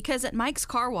 Dave, because at Mike's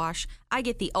Car Wash, I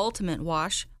get the Ultimate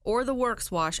Wash or the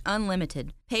Works Wash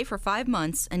unlimited. Pay for 5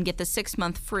 months and get the 6th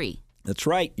month free. That's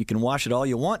right. You can wash it all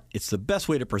you want. It's the best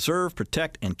way to preserve,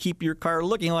 protect, and keep your car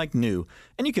looking like new.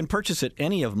 And you can purchase at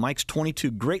any of Mike's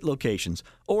 22 great locations.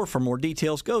 Or for more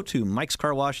details, go to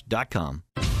mikescarwash.com.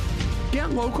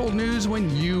 Get local news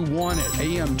when you want it.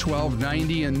 AM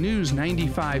 1290 and News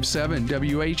 95.7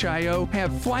 WHIO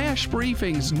have flash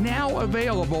briefings now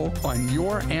available on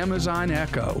your Amazon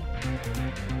Echo.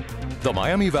 The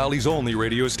Miami Valley's only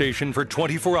radio station for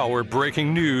 24-hour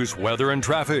breaking news, weather, and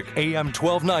traffic. AM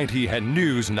 1290 and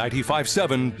News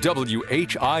 95.7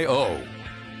 WHIO.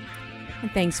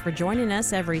 Thanks for joining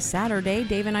us every Saturday.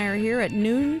 Dave and I are here at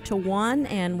noon to 1,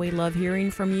 and we love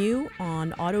hearing from you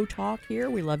on Auto Talk here.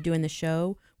 We love doing the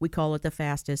show. We call it the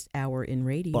fastest hour in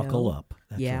radio. Buckle up.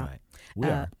 That's yeah. right. We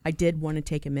are. I did want to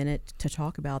take a minute to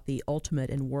talk about the Ultimate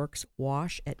and Works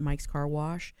Wash at Mike's Car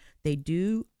Wash. They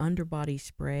do underbody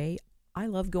spray. I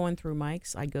love going through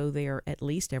Mike's. I go there at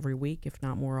least every week, if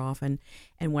not more often.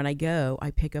 And when I go,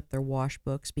 I pick up their wash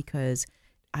books because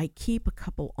I keep a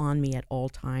couple on me at all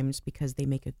times because they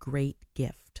make a great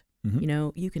gift. Mm-hmm. You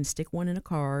know, you can stick one in a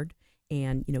card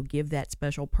and, you know, give that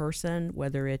special person,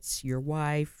 whether it's your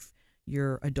wife,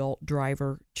 your adult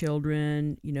driver,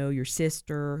 children, you know, your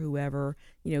sister, whoever,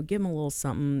 you know, give them a little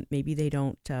something. Maybe they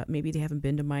don't, maybe they haven't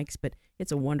been to Mike's, but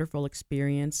it's a wonderful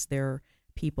experience. Their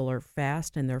people are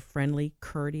fast and they're friendly,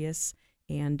 courteous,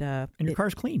 And your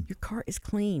car's clean. Your car is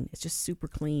clean. It's just super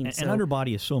clean. And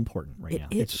underbody is so important right now.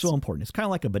 It's so important. It's kind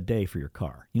of like a bidet for your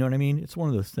car. You know what I mean? It's one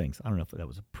of those things. I don't know if that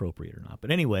was appropriate or not.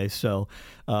 But anyway, so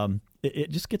it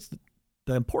just gets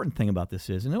the important thing about this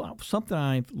is, something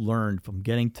I've learned from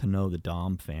getting to know the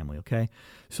Dahm family, okay?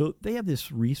 So they have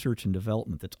this research and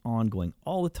development that's ongoing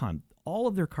all the time. All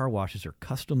of their car washes are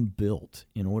custom built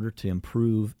in order to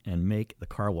improve and make the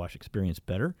car wash experience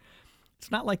better.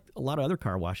 It's not like a lot of other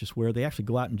car washes where they actually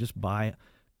go out and just buy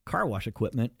car wash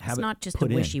equipment, have it's it not just put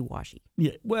a in. wishy-washy.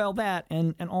 Yeah, well, that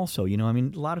and also, a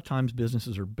lot of times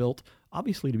businesses are built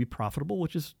obviously to be profitable,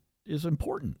 which is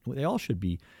important. They all should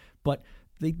be, but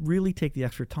they really take the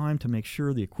extra time to make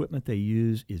sure the equipment they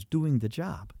use is doing the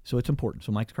job. So it's important.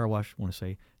 So Mike's Car Wash, I want to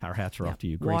say our hats are off to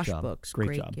you. Great Wash job. books, great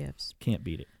great job. Gifts. Can't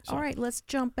beat it. So All right, let's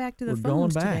jump back to the we're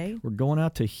phones going back. today. We're going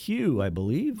out to Hugh, I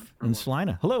believe, in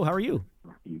Salina. Hello, how are you?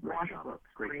 You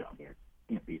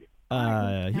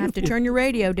have to turn your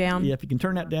radio down. Yeah, if you can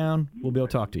turn that down, we'll be able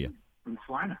to talk to you.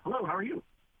 Hello, how are you?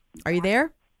 Are you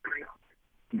there?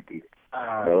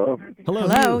 Hello.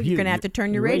 Hello. You're going to have to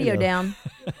turn your radio down.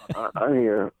 I'm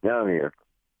here. Yeah, I'm here.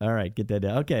 All right, get that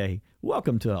down. Okay,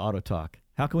 welcome to Auto Talk.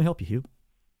 How can we help you, Hugh?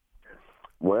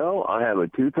 Well, I have a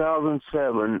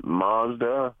 2007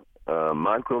 Mazda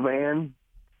microvan,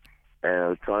 and I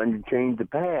was trying to change the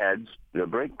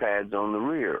brake pads on the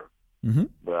rear. Mm-hmm.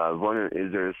 But I was wondering,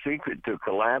 is there a secret to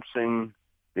collapsing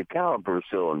the caliper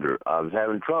cylinder? I was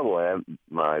having trouble.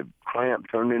 My clamp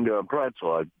turned into a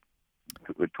pretzel. I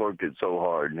torqued it so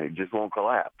hard, and it just won't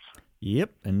collapse.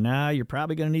 Yep, and now you're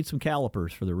probably going to need some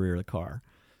calipers for the rear of the car.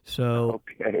 So,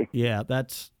 okay. Yeah,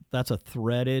 that's a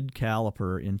threaded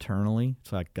caliper internally.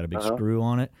 It's like got a big screw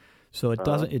on it, so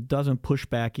it doesn't push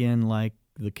back in like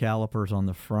the calipers on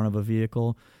the front of a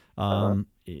vehicle. So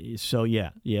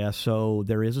so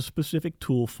there is a specific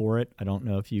tool for it. I don't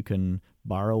know if you can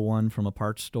borrow one from a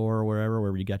parts store or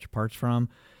wherever you got your parts from,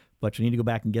 but you need to go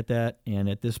back and get that. And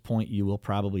at this point, you will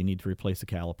probably need to replace the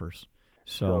calipers.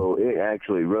 So it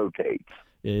actually rotates.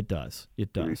 It does.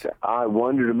 It does. I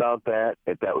wondered about that,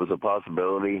 if that was a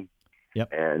possibility.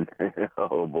 Yep. And,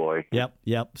 oh, boy.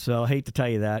 Yep. So I hate to tell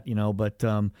you that, but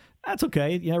that's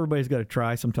okay. Yeah, everybody's got to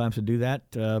try sometimes to do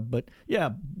that. But,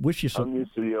 yeah, wish you some. I'm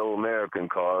used to the old American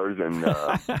cars, and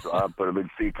so I put a big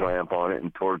C-clamp on it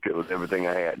and torqued it with everything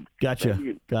I had. Gotcha.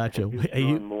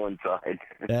 On one side.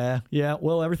 Yeah,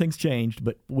 well, everything's changed,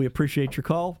 but we appreciate your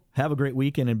call. Have a great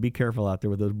weekend, and be careful out there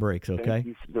with those brakes,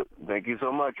 okay? Thank you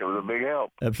so much. It was a big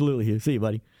help. Absolutely. See you,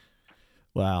 buddy.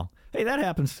 Wow. Hey, that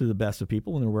happens to the best of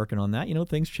people when they're working on that.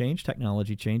 Things change,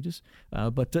 technology changes.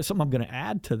 But something I'm going to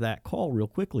add to that call real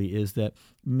quickly is that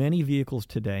many vehicles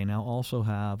today now also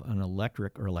have an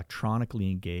electric or electronically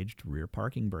engaged rear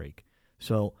parking brake.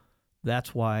 So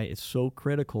that's why it's so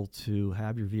critical to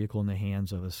have your vehicle in the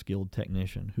hands of a skilled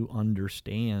technician who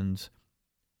understands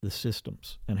the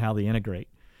systems and how they integrate.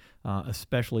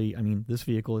 Especially, this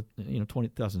vehicle,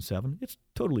 2007, it's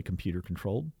totally computer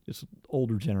controlled. It's an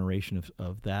older generation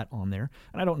of that on there.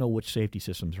 And I don't know which safety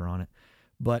systems are on it.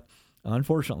 But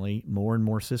unfortunately, more and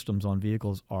more systems on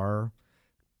vehicles are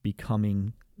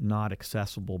becoming not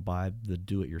accessible by the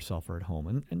do-it-yourselfer at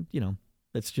home. And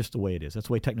that's just the way it is. That's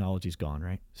the way technology's gone,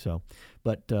 right? So,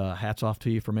 but hats off to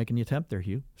you for making the attempt there,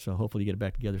 Hugh. So hopefully you get it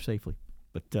back together safely.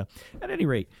 But at any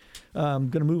rate, I'm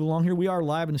going to move along here. We are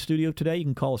live in the studio today. You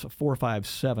can call us at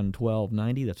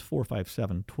 457-1290. That's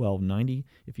 457-1290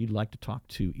 if you'd like to talk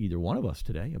to either one of us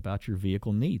today about your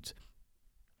vehicle needs.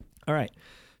 All right.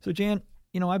 So, Jan,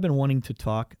 I've been wanting to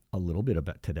talk a little bit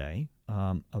about today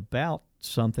about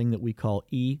something that we call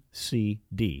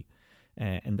ECD,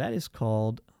 and that is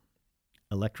called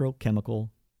electrochemical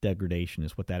degradation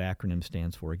is what that acronym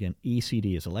stands for. Again,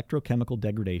 ECD is electrochemical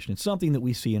degradation. It's something that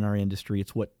we see in our industry.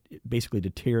 It's what basically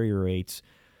deteriorates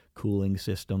cooling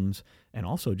systems and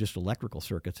also just electrical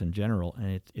circuits in general.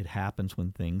 And it happens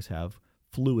when things have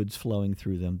fluids flowing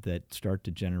through them that start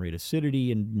to generate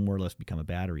acidity and more or less become a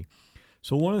battery.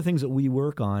 So one of the things that we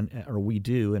work on, or we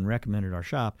do and recommend at our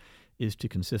shop, is to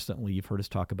consistently, you've heard us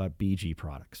talk about BG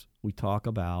products. We talk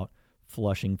about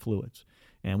flushing fluids.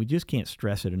 And we just can't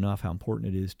stress it enough how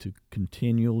important it is to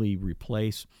continually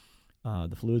replace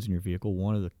the fluids in your vehicle.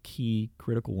 One of the key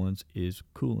critical ones is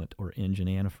coolant or engine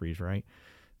antifreeze, right?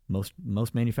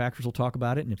 Most manufacturers will talk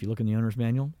about it, and if you look in the owner's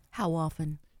manual. How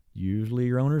often? Usually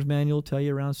your owner's manual will tell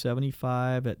you around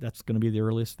 75. That's going to be the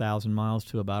earliest 1,000 miles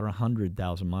to about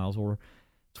 100,000 miles, or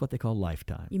it's what they call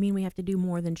lifetime. You mean we have to do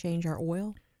more than change our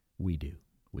oil? We do.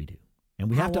 And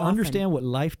we have to understand what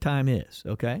lifetime is,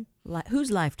 okay?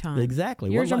 Whose lifetime?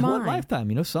 Exactly. Yours or mine? What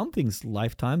lifetime? Some things'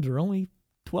 lifetimes are only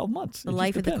 12 months. The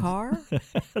life of the car?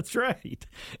 That's right.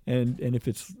 And if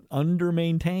it's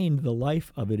under-maintained, the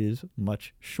life of it is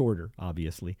much shorter,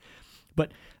 obviously.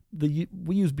 But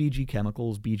we use BG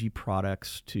chemicals, BG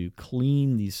products to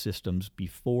clean these systems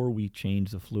before we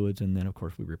change the fluids, and then, of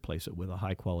course, we replace it with a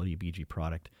high-quality BG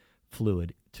product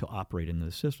fluid to operate in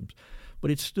those systems.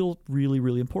 But it's still really,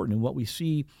 really important. And what we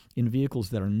see in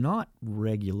vehicles that are not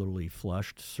regularly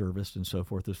flushed, serviced, and so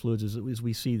forth, as fluids, is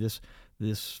we see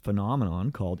this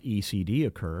phenomenon called ECD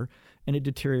occur, and it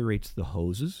deteriorates the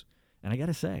hoses. And I got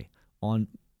to say, on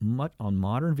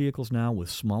modern vehicles now with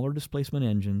smaller displacement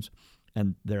engines,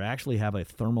 and they actually have a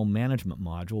thermal management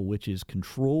module, which is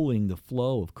controlling the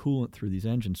flow of coolant through these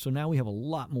engines. So now we have a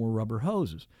lot more rubber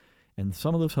hoses. And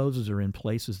some of those hoses are in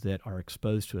places that are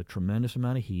exposed to a tremendous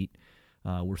amount of heat.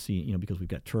 We're seeing, because we've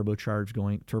got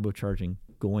turbocharging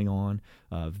going on,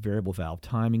 variable valve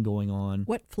timing going on.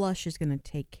 What flush is going to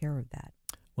take care of that?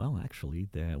 Well, actually,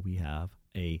 we have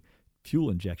a fuel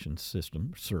injection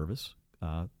system service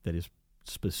that is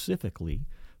specifically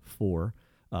for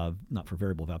not for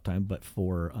variable valve time, but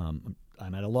for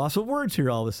I'm at a loss of words here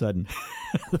all of a sudden.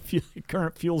 The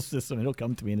current fuel system. It'll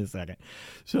come to me in a second.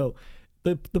 So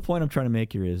the point I'm trying to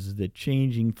make here is that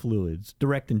changing fluids,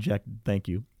 direct inject, thank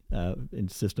you, in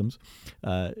systems,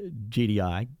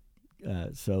 GDI.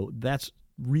 So that's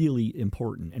really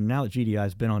important. And now that GDI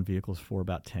has been on vehicles for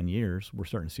about 10 years, we're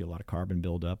starting to see a lot of carbon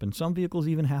buildup. And some vehicles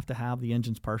even have to have the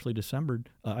engines partially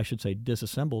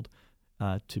disassembled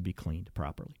to be cleaned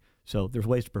properly. So there's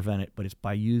ways to prevent it, but it's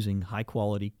by using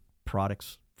high-quality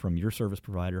products from your service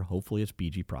provider. Hopefully it's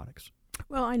BG products.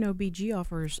 Well, I know BG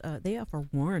offers, they offer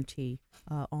warranty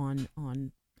on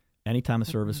Anytime a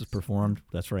service is performed,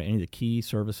 that's right. Any of the key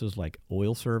services like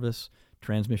oil service,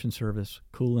 transmission service,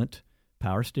 coolant,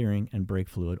 power steering, and brake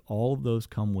fluid, all of those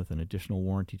come with an additional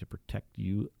warranty to protect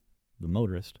you, the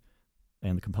motorist,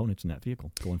 and the components in that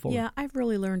vehicle going forward. Yeah, I've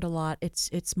really learned a lot.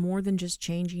 It's more than just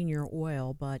changing your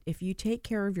oil, but if you take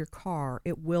care of your car,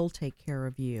 it will take care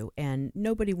of you. And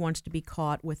nobody wants to be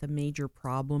caught with a major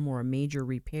problem or a major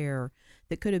repair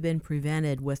that could have been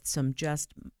prevented with some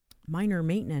just minor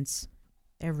maintenance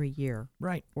every year,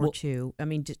 right, or two. I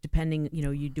mean, just depending,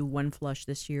 you do one flush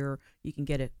this year, you can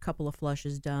get a couple of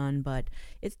flushes done, but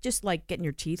it's just like getting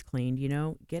your teeth cleaned,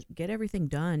 get everything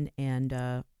done, and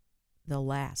they'll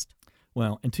last.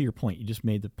 Well, and to your point, you just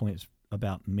made the point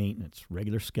about maintenance,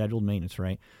 regular scheduled maintenance,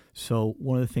 right? So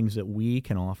one of the things that we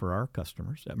can offer our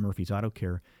customers at Murphy's Auto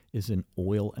Care is an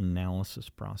oil analysis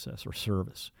process or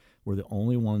service. We're the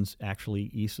only ones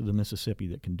actually east of the Mississippi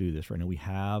that can do this right now. We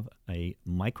have a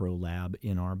micro lab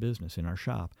in our business, in our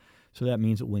shop. So that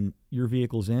means that when your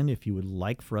vehicle's in, if you would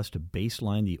like for us to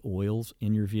baseline the oils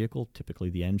in your vehicle, typically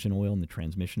the engine oil and the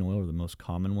transmission oil are the most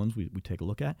common ones we take a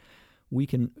look at, we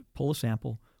can pull a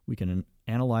sample, we can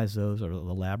analyze those, or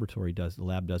the lab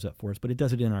does that for us, but it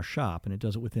does it in our shop, and it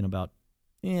does it within about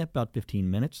 15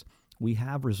 minutes. We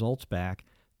have results back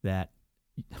that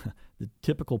the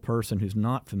typical person who's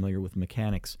not familiar with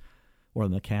mechanics or the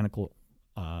mechanical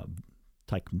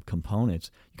type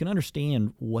components, you can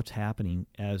understand what's happening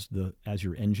as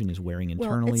your engine is wearing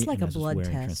internally. Well, it's like a blood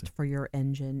test for your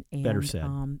engine and better said.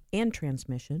 And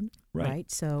transmission,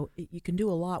 right? So you can do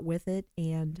a lot with it,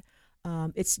 and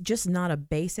it's just not a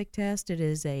basic test. It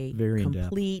is a very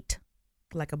complete,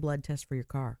 like a blood test for your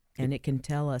car, and it can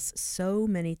tell us so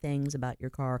many things about your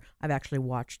car. I've actually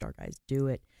watched our guys do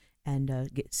it and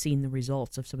seen the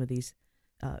results of some of these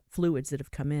fluids that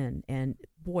have come in, and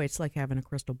boy, it's like having a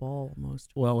crystal ball almost.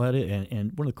 Well, that is,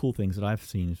 and one of the cool things that I've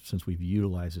seen since we've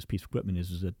utilized this piece of equipment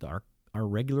is that our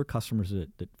regular customers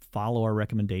that follow our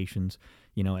recommendations,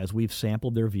 as we've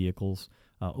sampled their vehicles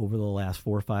over the last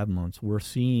 4 or 5 months, we're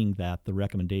seeing that the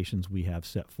recommendations we have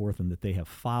set forth and that they have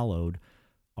followed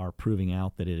are proving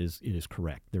out that it is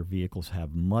correct. Their vehicles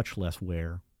have much less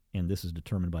wear, and this is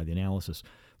determined by the analysis,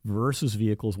 versus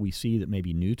vehicles we see that may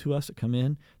be new to us that come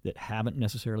in that haven't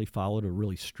necessarily followed a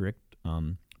really strict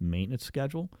maintenance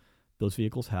schedule. Those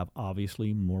vehicles have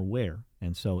obviously more wear,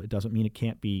 and so it doesn't mean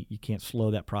you can't slow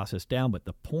that process down, but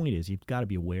the point is you've got to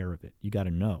be aware of it. You got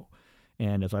to know.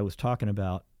 And as I was talking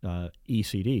about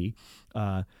ECD,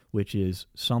 which is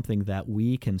something that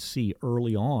we can see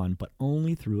early on, but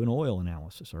only through an oil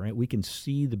analysis, all right? We can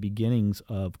see the beginnings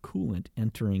of coolant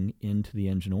entering into the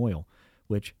engine oil,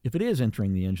 which if it is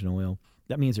entering the engine oil,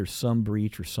 that means there's some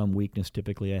breach or some weakness,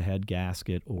 typically a head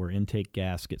gasket or intake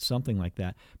gasket, something like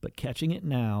that. But catching it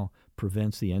now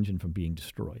prevents the engine from being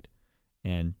destroyed.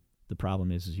 And the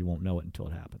problem is you won't know it until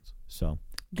it happens. So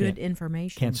good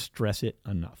information. Can't stress it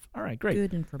enough. All right, great.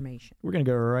 Good information. We're going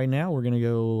to go right now. We're going to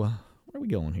go, where are we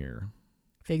going here?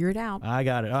 Figure it out. I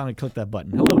got it. I'm going to click that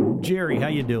button. Hello, Jerry. How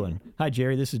you doing? Hi,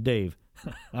 Jerry. This is Dave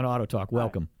on Auto Talk.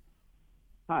 Welcome.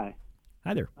 Hi.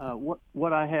 Hi there.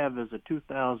 What I have is a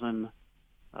 2001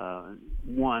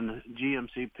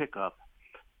 GMC pickup,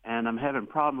 and I'm having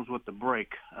problems with the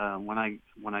brake. When I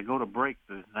go to brake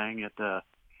the thing, I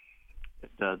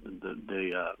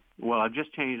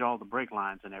just changed all the brake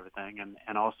lines and everything,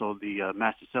 and also the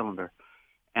master cylinder.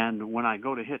 And when I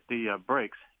go to hit the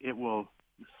brakes, it will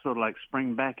sort of like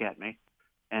spring back at me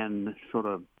and sort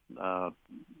of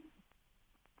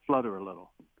flutter a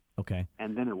little. Okay.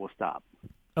 And then it will stop.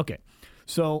 Okay.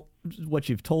 So what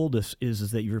you've told us is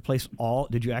that you replaced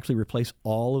did you actually replace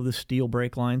all of the steel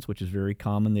brake lines, which is very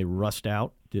common? They rust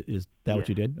out. Is that what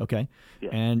you did? Okay.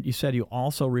 Yes. And you said you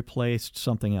also replaced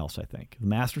something else, I think. The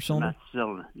master cylinder? Master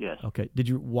cylinder, yes. Okay.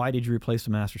 Why did you replace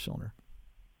the master cylinder?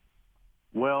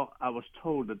 Well, I was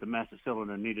told that the master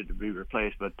cylinder needed to be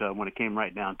replaced, but when it came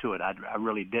right down to it, I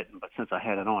really didn't. But since I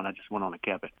had it on, I just went on and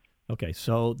kept it. Okay.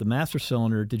 So the master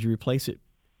cylinder, did you replace it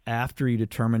after you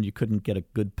determined you couldn't get a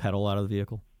good pedal out of the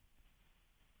vehicle?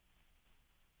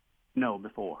 No,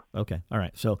 before. Okay. All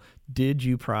right. So did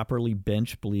you properly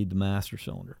bench bleed the master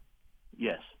cylinder?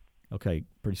 Yes. Okay.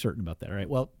 Pretty certain about that. All right.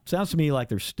 Well, sounds to me like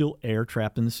there's still air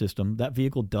trapped in the system. That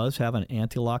vehicle does have an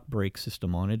anti-lock brake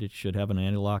system on it. It should have an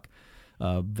anti-lock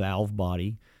valve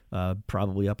body,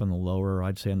 probably up on the lower,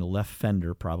 I'd say on the left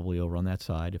fender, probably over on that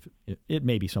side. It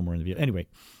may be somewhere in the vehicle. Anyway,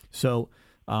 so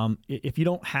if you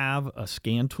don't have a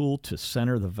scan tool to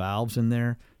center the valves in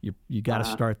there, you got to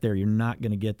start there. You're not going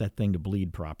to get that thing to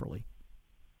bleed properly.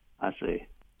 I see.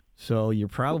 So you're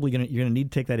probably going to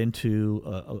need to take that into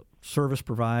a service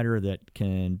provider that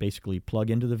can basically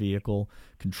plug into the vehicle,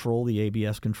 control the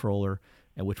ABS controller,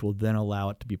 and which will then allow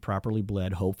it to be properly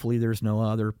bled. Hopefully there's no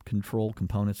other control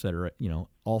components that are,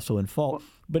 also in fault.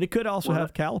 But it could also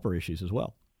have caliper issues as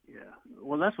well. Yeah.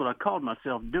 Well, that's what I called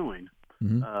myself doing.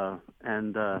 Mm-hmm.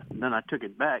 And then I took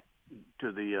it back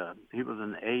to he was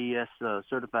an AES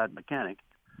certified mechanic.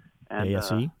 And,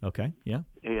 ASE? Okay, yeah.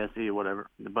 ASE or whatever.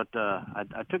 But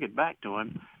I took it back to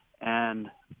him, and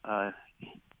I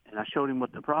showed him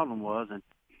what the problem was, and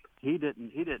he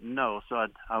didn't know. So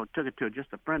I took it to just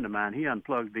a friend of mine. He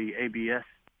unplugged the ABS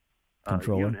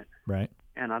controller, unit, right?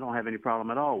 And I don't have any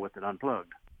problem at all with it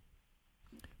unplugged.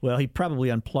 Well, he probably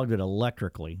unplugged it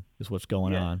electrically, is what's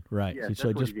going on, right? Yes, so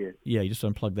that's what he did. Yeah, you just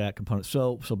unplugged that component.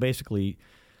 So basically,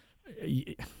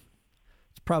 it's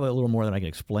probably a little more than I can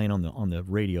explain on the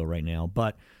radio right now.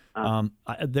 But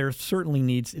there certainly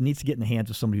needs to get in the hands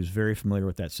of somebody who's very familiar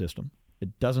with that system.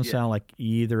 It doesn't sound like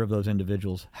either of those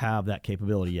individuals have that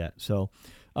capability yet. So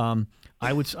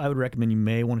I would recommend you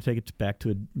may want to take it back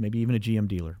to maybe even a GM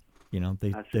dealer.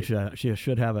 They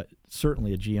should have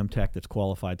certainly a GM tech that's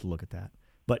qualified to look at that.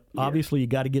 But obviously you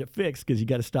got to get it fixed because you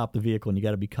got to stop the vehicle and you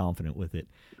got to be confident with it.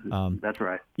 That's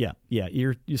right. Yeah.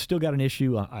 You still got an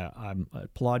issue. I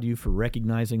applaud you for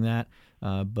recognizing that,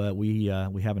 but we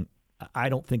haven't. I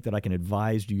don't think that I can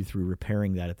advise you through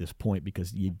repairing that at this point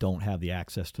because you don't have the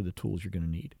access to the tools you're going to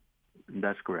need.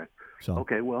 That's correct. So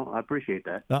okay, well, I appreciate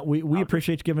that. We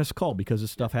appreciate you giving us a call because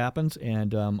this stuff happens,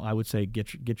 and I would say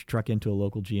get your truck into a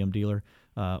local GM dealer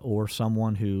or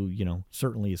someone who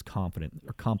certainly is competent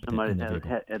or competent Somebody in the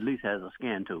vehicle. at least has a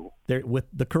scan tool. With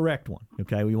the correct one.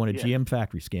 Okay, we want a GM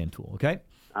factory scan tool. Okay.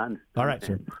 All right,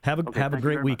 sir. Have a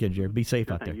great weekend, Jared. Be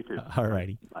safe out there. You too. All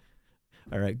righty.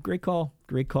 All right, great call.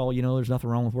 There's nothing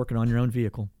wrong with working on your own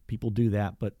vehicle. People do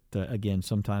that, but again,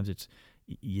 sometimes it's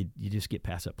you just get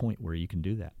past that point where you can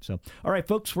do that. So, all right,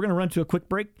 folks, we're going to run to a quick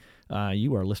break.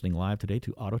 You are listening live today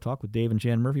to Auto Talk with Dave and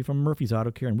Jan Murphy from Murphy's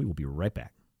Auto Care, and we will be right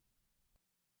back.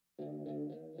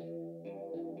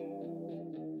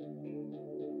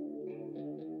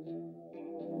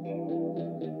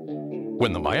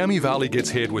 When the Miami Valley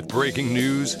gets hit with breaking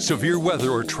news, severe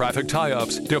weather, or traffic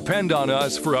tie-ups, depend on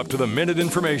us for up-to-the-minute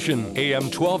information. AM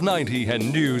 1290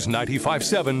 and News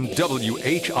 95.7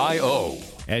 WHIO.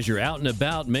 As you're out and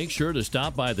about, make sure to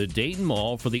stop by the Dayton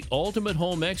Mall for the Ultimate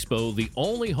Home Expo, the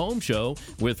only home show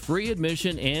with free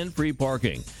admission and free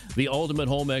parking. The Ultimate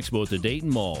Home Expo at the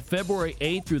Dayton Mall, February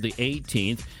 8th through the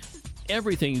 18th.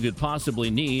 Everything you could possibly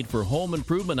need for home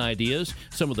improvement ideas.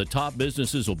 Some of the top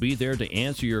businesses will be there to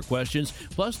answer your questions.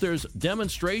 Plus, there's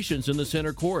demonstrations in the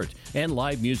center court and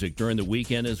live music during the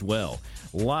weekend as well.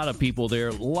 A lot of people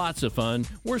there, lots of fun.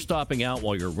 We're stopping out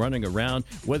while you're running around,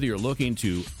 whether you're looking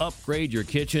to upgrade your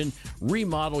kitchen,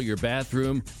 remodel your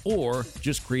bathroom, or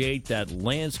just create that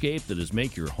landscape that is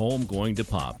make your home going to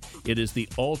pop. It is the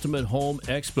Ultimate Home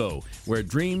Expo, where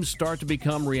dreams start to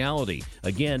become reality.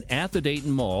 Again, at the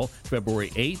Dayton Mall,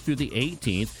 February 8th through the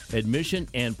 18th. Admission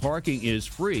and parking is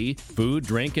free. Food,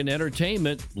 drink, and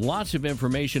entertainment. Lots of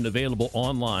information available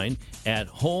online at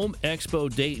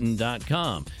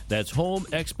HomeExpoDayton.com. That's Home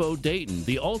Expo Dayton,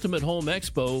 the Ultimate Home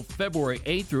Expo, February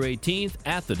 8th through 18th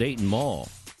at the Dayton Mall.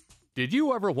 Did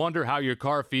you ever wonder how your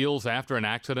car feels after an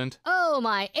accident? Oh,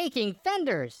 my aching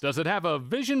fenders. Does it have a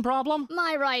vision problem?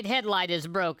 My right headlight is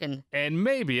broken. And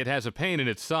maybe it has a pain in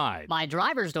its side. My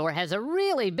driver's door has a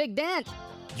really big dent.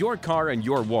 Your car and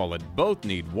your wallet both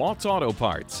need Waltz Auto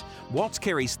Parts. Waltz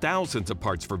carries thousands of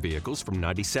parts for vehicles from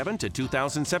 97 to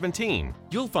 2017.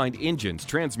 You'll find engines,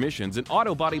 transmissions, and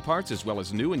auto body parts as well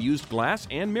as new and used glass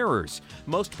and mirrors.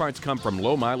 Most parts come from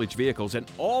low-mileage vehicles, and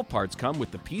all parts come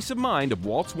with the peace of mind of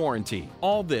Waltz warranty.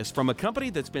 All this from a company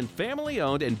that's been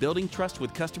family-owned and building trust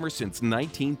with customers since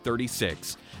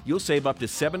 1936. You'll save up to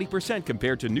 70%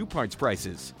 compared to new parts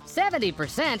prices.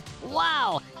 70%?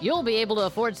 Wow! You'll be able to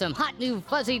afford some hot new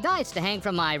fuzzy dice to hang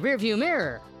from my rearview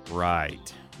mirror.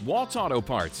 Right. Waltz Auto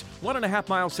Parts, 1.5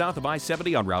 miles south of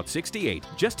I-70 on Route 68.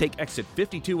 Just take exit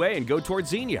 52A and go towards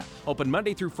Xenia. Open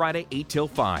Monday through Friday, 8 till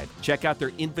 5. Check out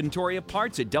their inventory of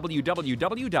parts at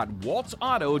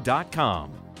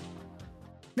www.waltzauto.com.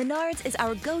 Menards is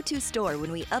our go-to store when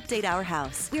we update our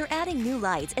house. We're adding new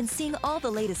lights and seeing all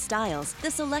the latest styles. The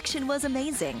selection was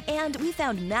amazing. And we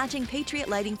found matching Patriot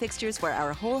lighting fixtures for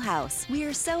our whole house. We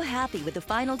are so happy with the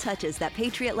final touches that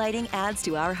Patriot lighting adds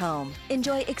to our home.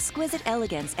 Enjoy exquisite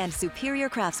elegance and superior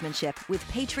craftsmanship with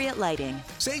Patriot lighting.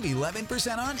 Save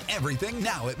 11% on everything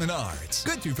now at Menards.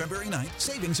 Good through February 9th.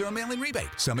 Savings are a mail-in rebate.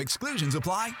 Some exclusions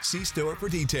apply. See store for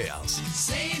details.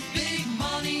 Save big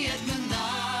money at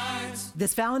Menards.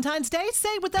 This Valentine's Day,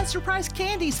 save with Esther Price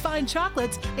Candy's fine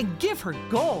chocolates and give her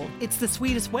gold. It's the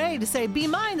sweetest way to say be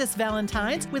mine this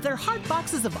Valentine's with their heart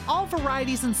boxes of all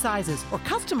varieties and sizes or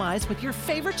customized with your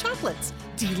favorite chocolates.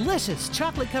 Delicious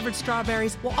chocolate-covered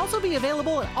strawberries will also be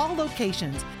available at all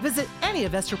locations. Visit any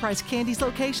of Esther Price Candy's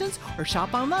locations or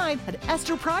shop online at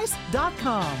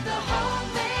estherprice.com. The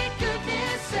homemade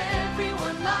goodness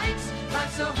everyone likes.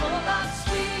 Life's a whole lot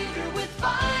sweeter with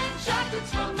fine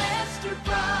chocolates from Esther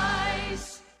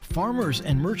Price. Farmers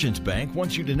and Merchants Bank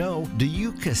wants you to know, do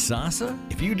you Kasasa?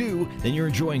 If you do, then you're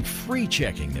enjoying free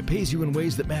checking that pays you in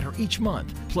ways that matter each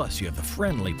month. Plus, you have the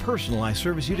friendly, personalized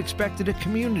service you'd expect at a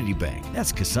community bank.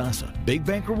 That's Kasasa. Big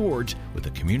bank rewards with a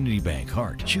community bank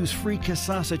heart. Choose free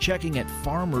Kasasa checking at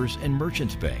Farmers and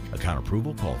Merchants Bank. Account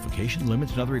approval, qualification,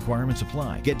 limits, and other requirements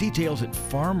apply. Get details at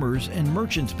Farmers and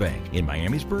Merchants Bank in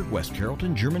Miamisburg, West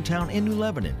Carrollton, Germantown, and New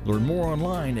Lebanon. Learn more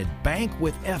online at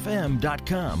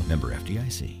bankwithfm.com. Member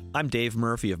FDIC. I'm Dave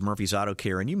Murphy of Murphy's Auto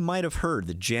Care, and you might have heard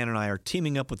that Jan and I are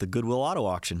teaming up with the Goodwill Auto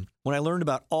Auction. When I learned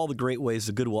about all the great ways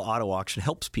the Goodwill Auto Auction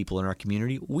helps people in our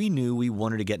community, we knew we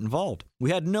wanted to get involved.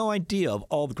 We had no idea of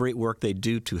all the great work they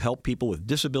do to help people with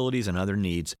disabilities and other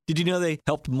needs. Did you know they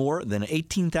helped more than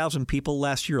 18,000 people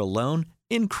last year alone?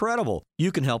 Incredible!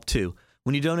 You can help too.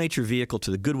 When you donate your vehicle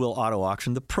to the Goodwill Auto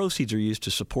Auction, the proceeds are used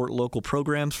to support local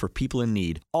programs for people in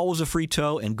need. Always a free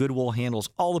tow, and Goodwill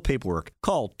handles all the paperwork.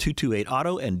 Call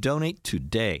 228-AUTO and donate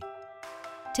today.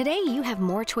 Today, you have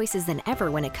more choices than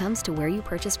ever when it comes to where you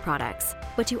purchase products,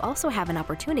 but you also have an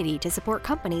opportunity to support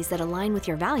companies that align with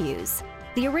your values.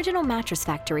 The Original Mattress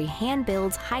Factory hand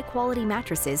builds high-quality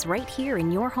mattresses right here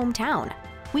in your hometown.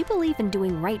 We believe in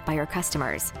doing right by our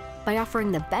customers by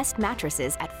offering the best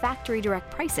mattresses at factory direct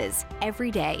prices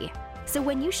every day. So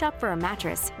when you shop for a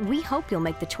mattress, we hope you'll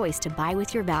make the choice to buy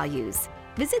with your values.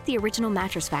 Visit the Original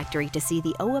Mattress Factory to see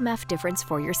the OMF difference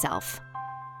for yourself.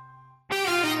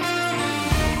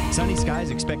 Sunny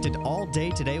skies expected all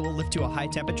day today. We'll lift to a high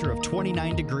temperature of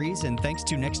 29 degrees, and thanks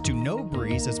to next to no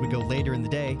breeze as we go later in the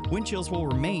day, wind chills will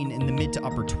remain in the mid to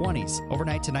upper 20s.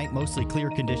 Overnight tonight, mostly clear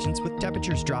conditions with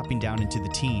temperatures dropping down into the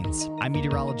teens. I'm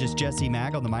meteorologist Jesse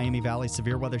Mag on the Miami Valley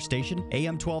Severe Weather Station,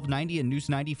 AM 1290 and News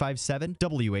 95.7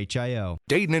 WHIO.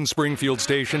 Dayton and Springfield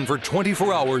station for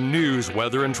 24-hour news,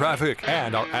 weather, and traffic,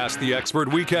 and our Ask the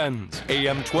Expert weekends.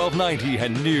 AM 1290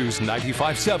 and News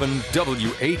 95.7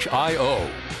 WHIO.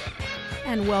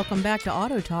 And welcome back to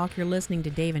Auto Talk. You're listening to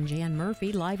Dave and Jan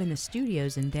Murphy live in the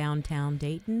studios in downtown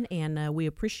Dayton, and we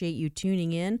appreciate you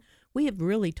tuning in. We have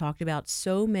really talked about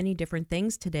so many different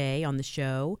things today on the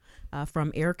show,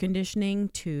 from air conditioning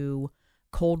to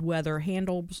cold weather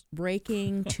handles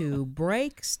breaking to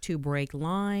brakes to brake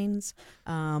lines,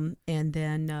 and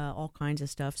then all kinds of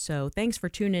stuff. So thanks for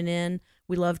tuning in.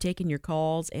 We love taking your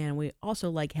calls, and we also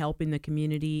like helping the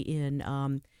community in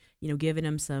giving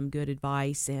them some good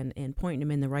advice and pointing them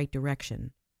in the right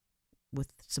direction with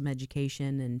some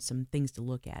education and some things to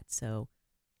look at. So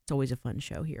it's always a fun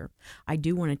show here. I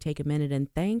do want to take a minute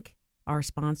and thank our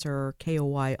sponsor,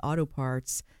 KOI Auto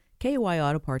Parts. KOI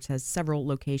Auto Parts has several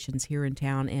locations here in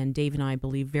town, and Dave and I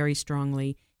believe very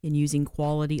strongly in using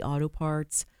quality auto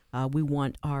parts. We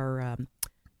want our,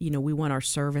 we want our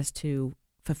service to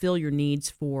fulfill your needs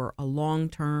for a long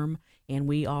term, and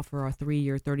we offer a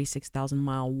 3-year,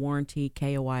 36,000-mile warranty.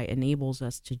 KOI enables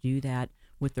us to do that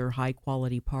with their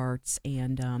high-quality parts,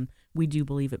 and we do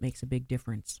believe it makes a big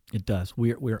difference. It does.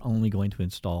 We're only going to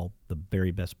install the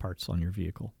very best parts on your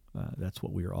vehicle. That's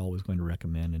what we are always going to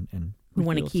recommend, and we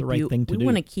want to keep you. We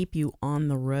want to keep you on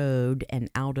the road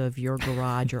and out of your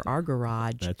garage or our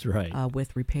garage. That's right.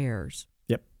 With repairs.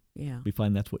 Yep. Yeah. We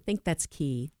find that's what. I think that's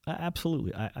key.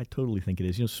 Absolutely. I totally think it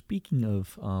is. Speaking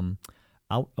of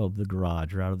out of the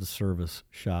garage or out of the service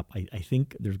shop, I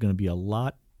think there's going to be a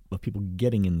lot of people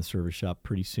getting in the service shop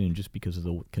pretty soon just because of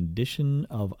the condition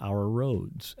of our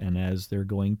roads, and as they're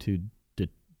going to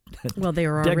well, they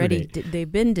are already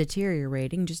they've been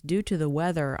deteriorating just due to the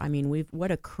weather. I mean, what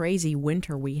a crazy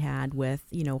winter we had with,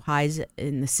 highs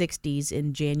in the 60s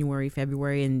in January,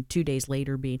 February, and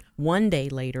 1 day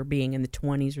later being in the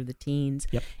 20s or the teens.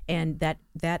 Yep. And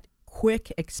that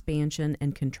quick expansion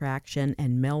and contraction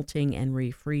and melting and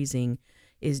refreezing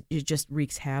it just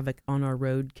wreaks havoc on our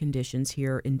road conditions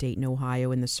here in Dayton,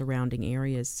 Ohio, and the surrounding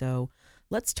areas. So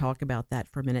let's talk about that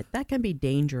for a minute. That can be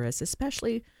dangerous,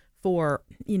 especially for,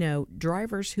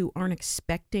 drivers who aren't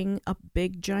expecting a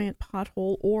big giant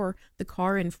pothole or the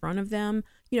car in front of them.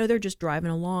 They're just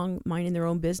driving along, minding their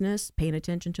own business, paying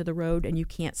attention to the road, and you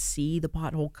can't see the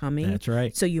pothole coming. That's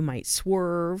right. So you might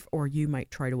swerve or you might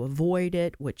try to avoid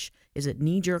it, which is a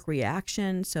knee-jerk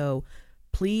reaction. So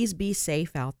please be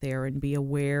safe out there and be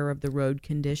aware of the road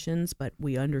conditions, but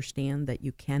we understand that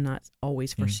you cannot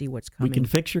always foresee what's coming. We can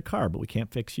fix your car, but we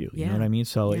can't fix you. Yeah. You know what I mean?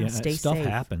 So stay stuff safe.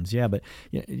 happens. Yeah, but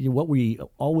what we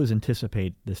always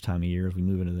anticipate this time of year as we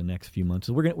move into the next few months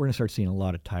is we're going to start seeing a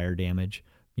lot of tire damage,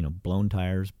 blown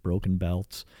tires, broken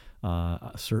belts.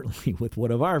 Certainly with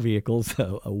one of our vehicles,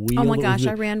 a wheel. Oh my gosh,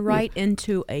 I ran right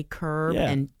into a curb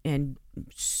and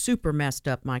super messed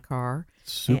up my car.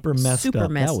 Super messed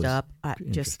up.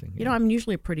 I'm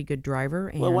usually a pretty good driver.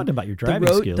 And well, what about your driving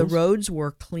skills? The roads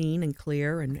were clean and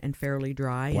clear and fairly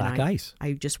dry. Black ice.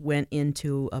 I just went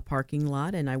into a parking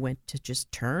lot and I went to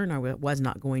just turn. I was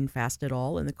not going fast at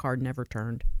all, and the car never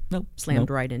turned. Nope. Slammed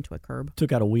right into a curb.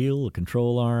 Took out a wheel, a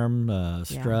control arm,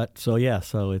 strut. So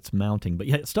so it's mounting.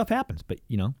 But stuff happens. But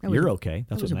you're okay.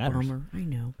 That's what matters. That was a bummer. I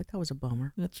know, but that was a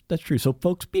bummer. That's true. So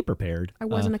folks, be prepared. I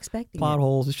wasn't expecting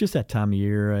potholes. It's just that time of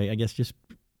year. I guess just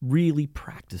really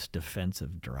practice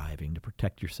defensive driving to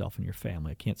protect yourself and your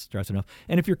family. I can't stress enough.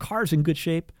 And if your car's in good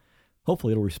shape,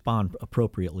 hopefully it'll respond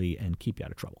appropriately and keep you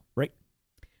out of trouble, right?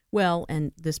 Well,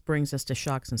 and this brings us to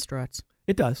shocks and struts.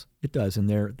 It does. And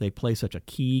they play such a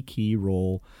key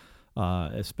role,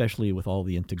 especially with all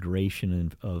the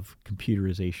integration of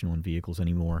computerization on vehicles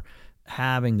anymore.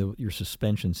 Having your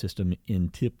suspension system in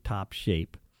tip-top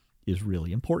shape is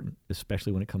really important,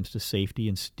 especially when it comes to safety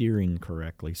and steering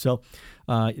correctly. So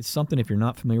it's something, if you're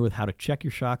not familiar with how to check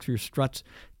your shocks or your struts,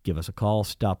 give us a call,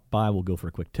 stop by. We'll go for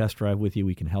a quick test drive with you.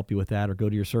 We can help you with that, or go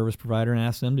to your service provider and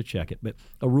ask them to check it. But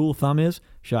a rule of thumb is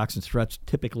shocks and struts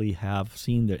typically have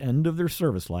seen the end of their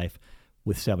service life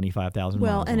with 75,000 miles.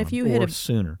 Well, and if you hit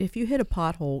sooner. If you hit a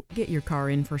pothole, get your car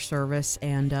in for service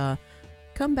and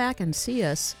come back and see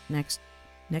us next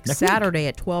Saturday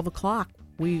at 12 o'clock.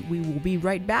 We will be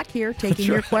right back here taking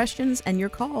your questions and your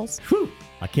calls. Whew.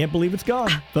 I can't believe it's gone.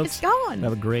 Folks, it's gone.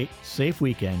 Have a great, safe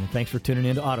weekend. And thanks for tuning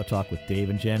in to Auto Talk with Dave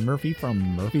and Jan Murphy from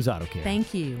Murphy's Auto Care.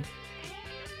 Thank you.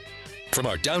 From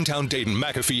our downtown Dayton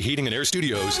McAfee Heating and Air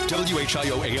Studios,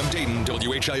 WHIO AM Dayton,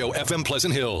 WHIO FM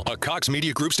Pleasant Hill, a Cox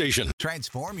Media Group station.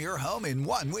 Transform your home in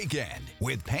one weekend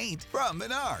with paint from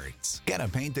Menards. Get a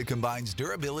paint that combines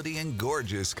durability and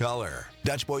gorgeous color.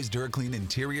 Dutch Boys DuraClean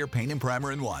Interior Paint and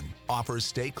Primer in One offers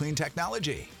Stay Clean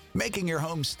technology, making your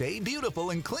home stay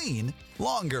beautiful and clean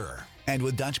longer. And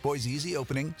with Dutch Boy's easy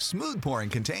opening, smooth pouring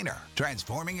container,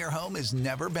 transforming your home has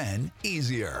never been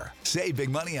easier. Save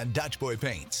big money on Dutch Boy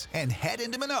paints and head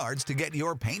into Menards to get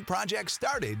your paint project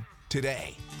started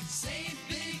today. Save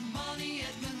big money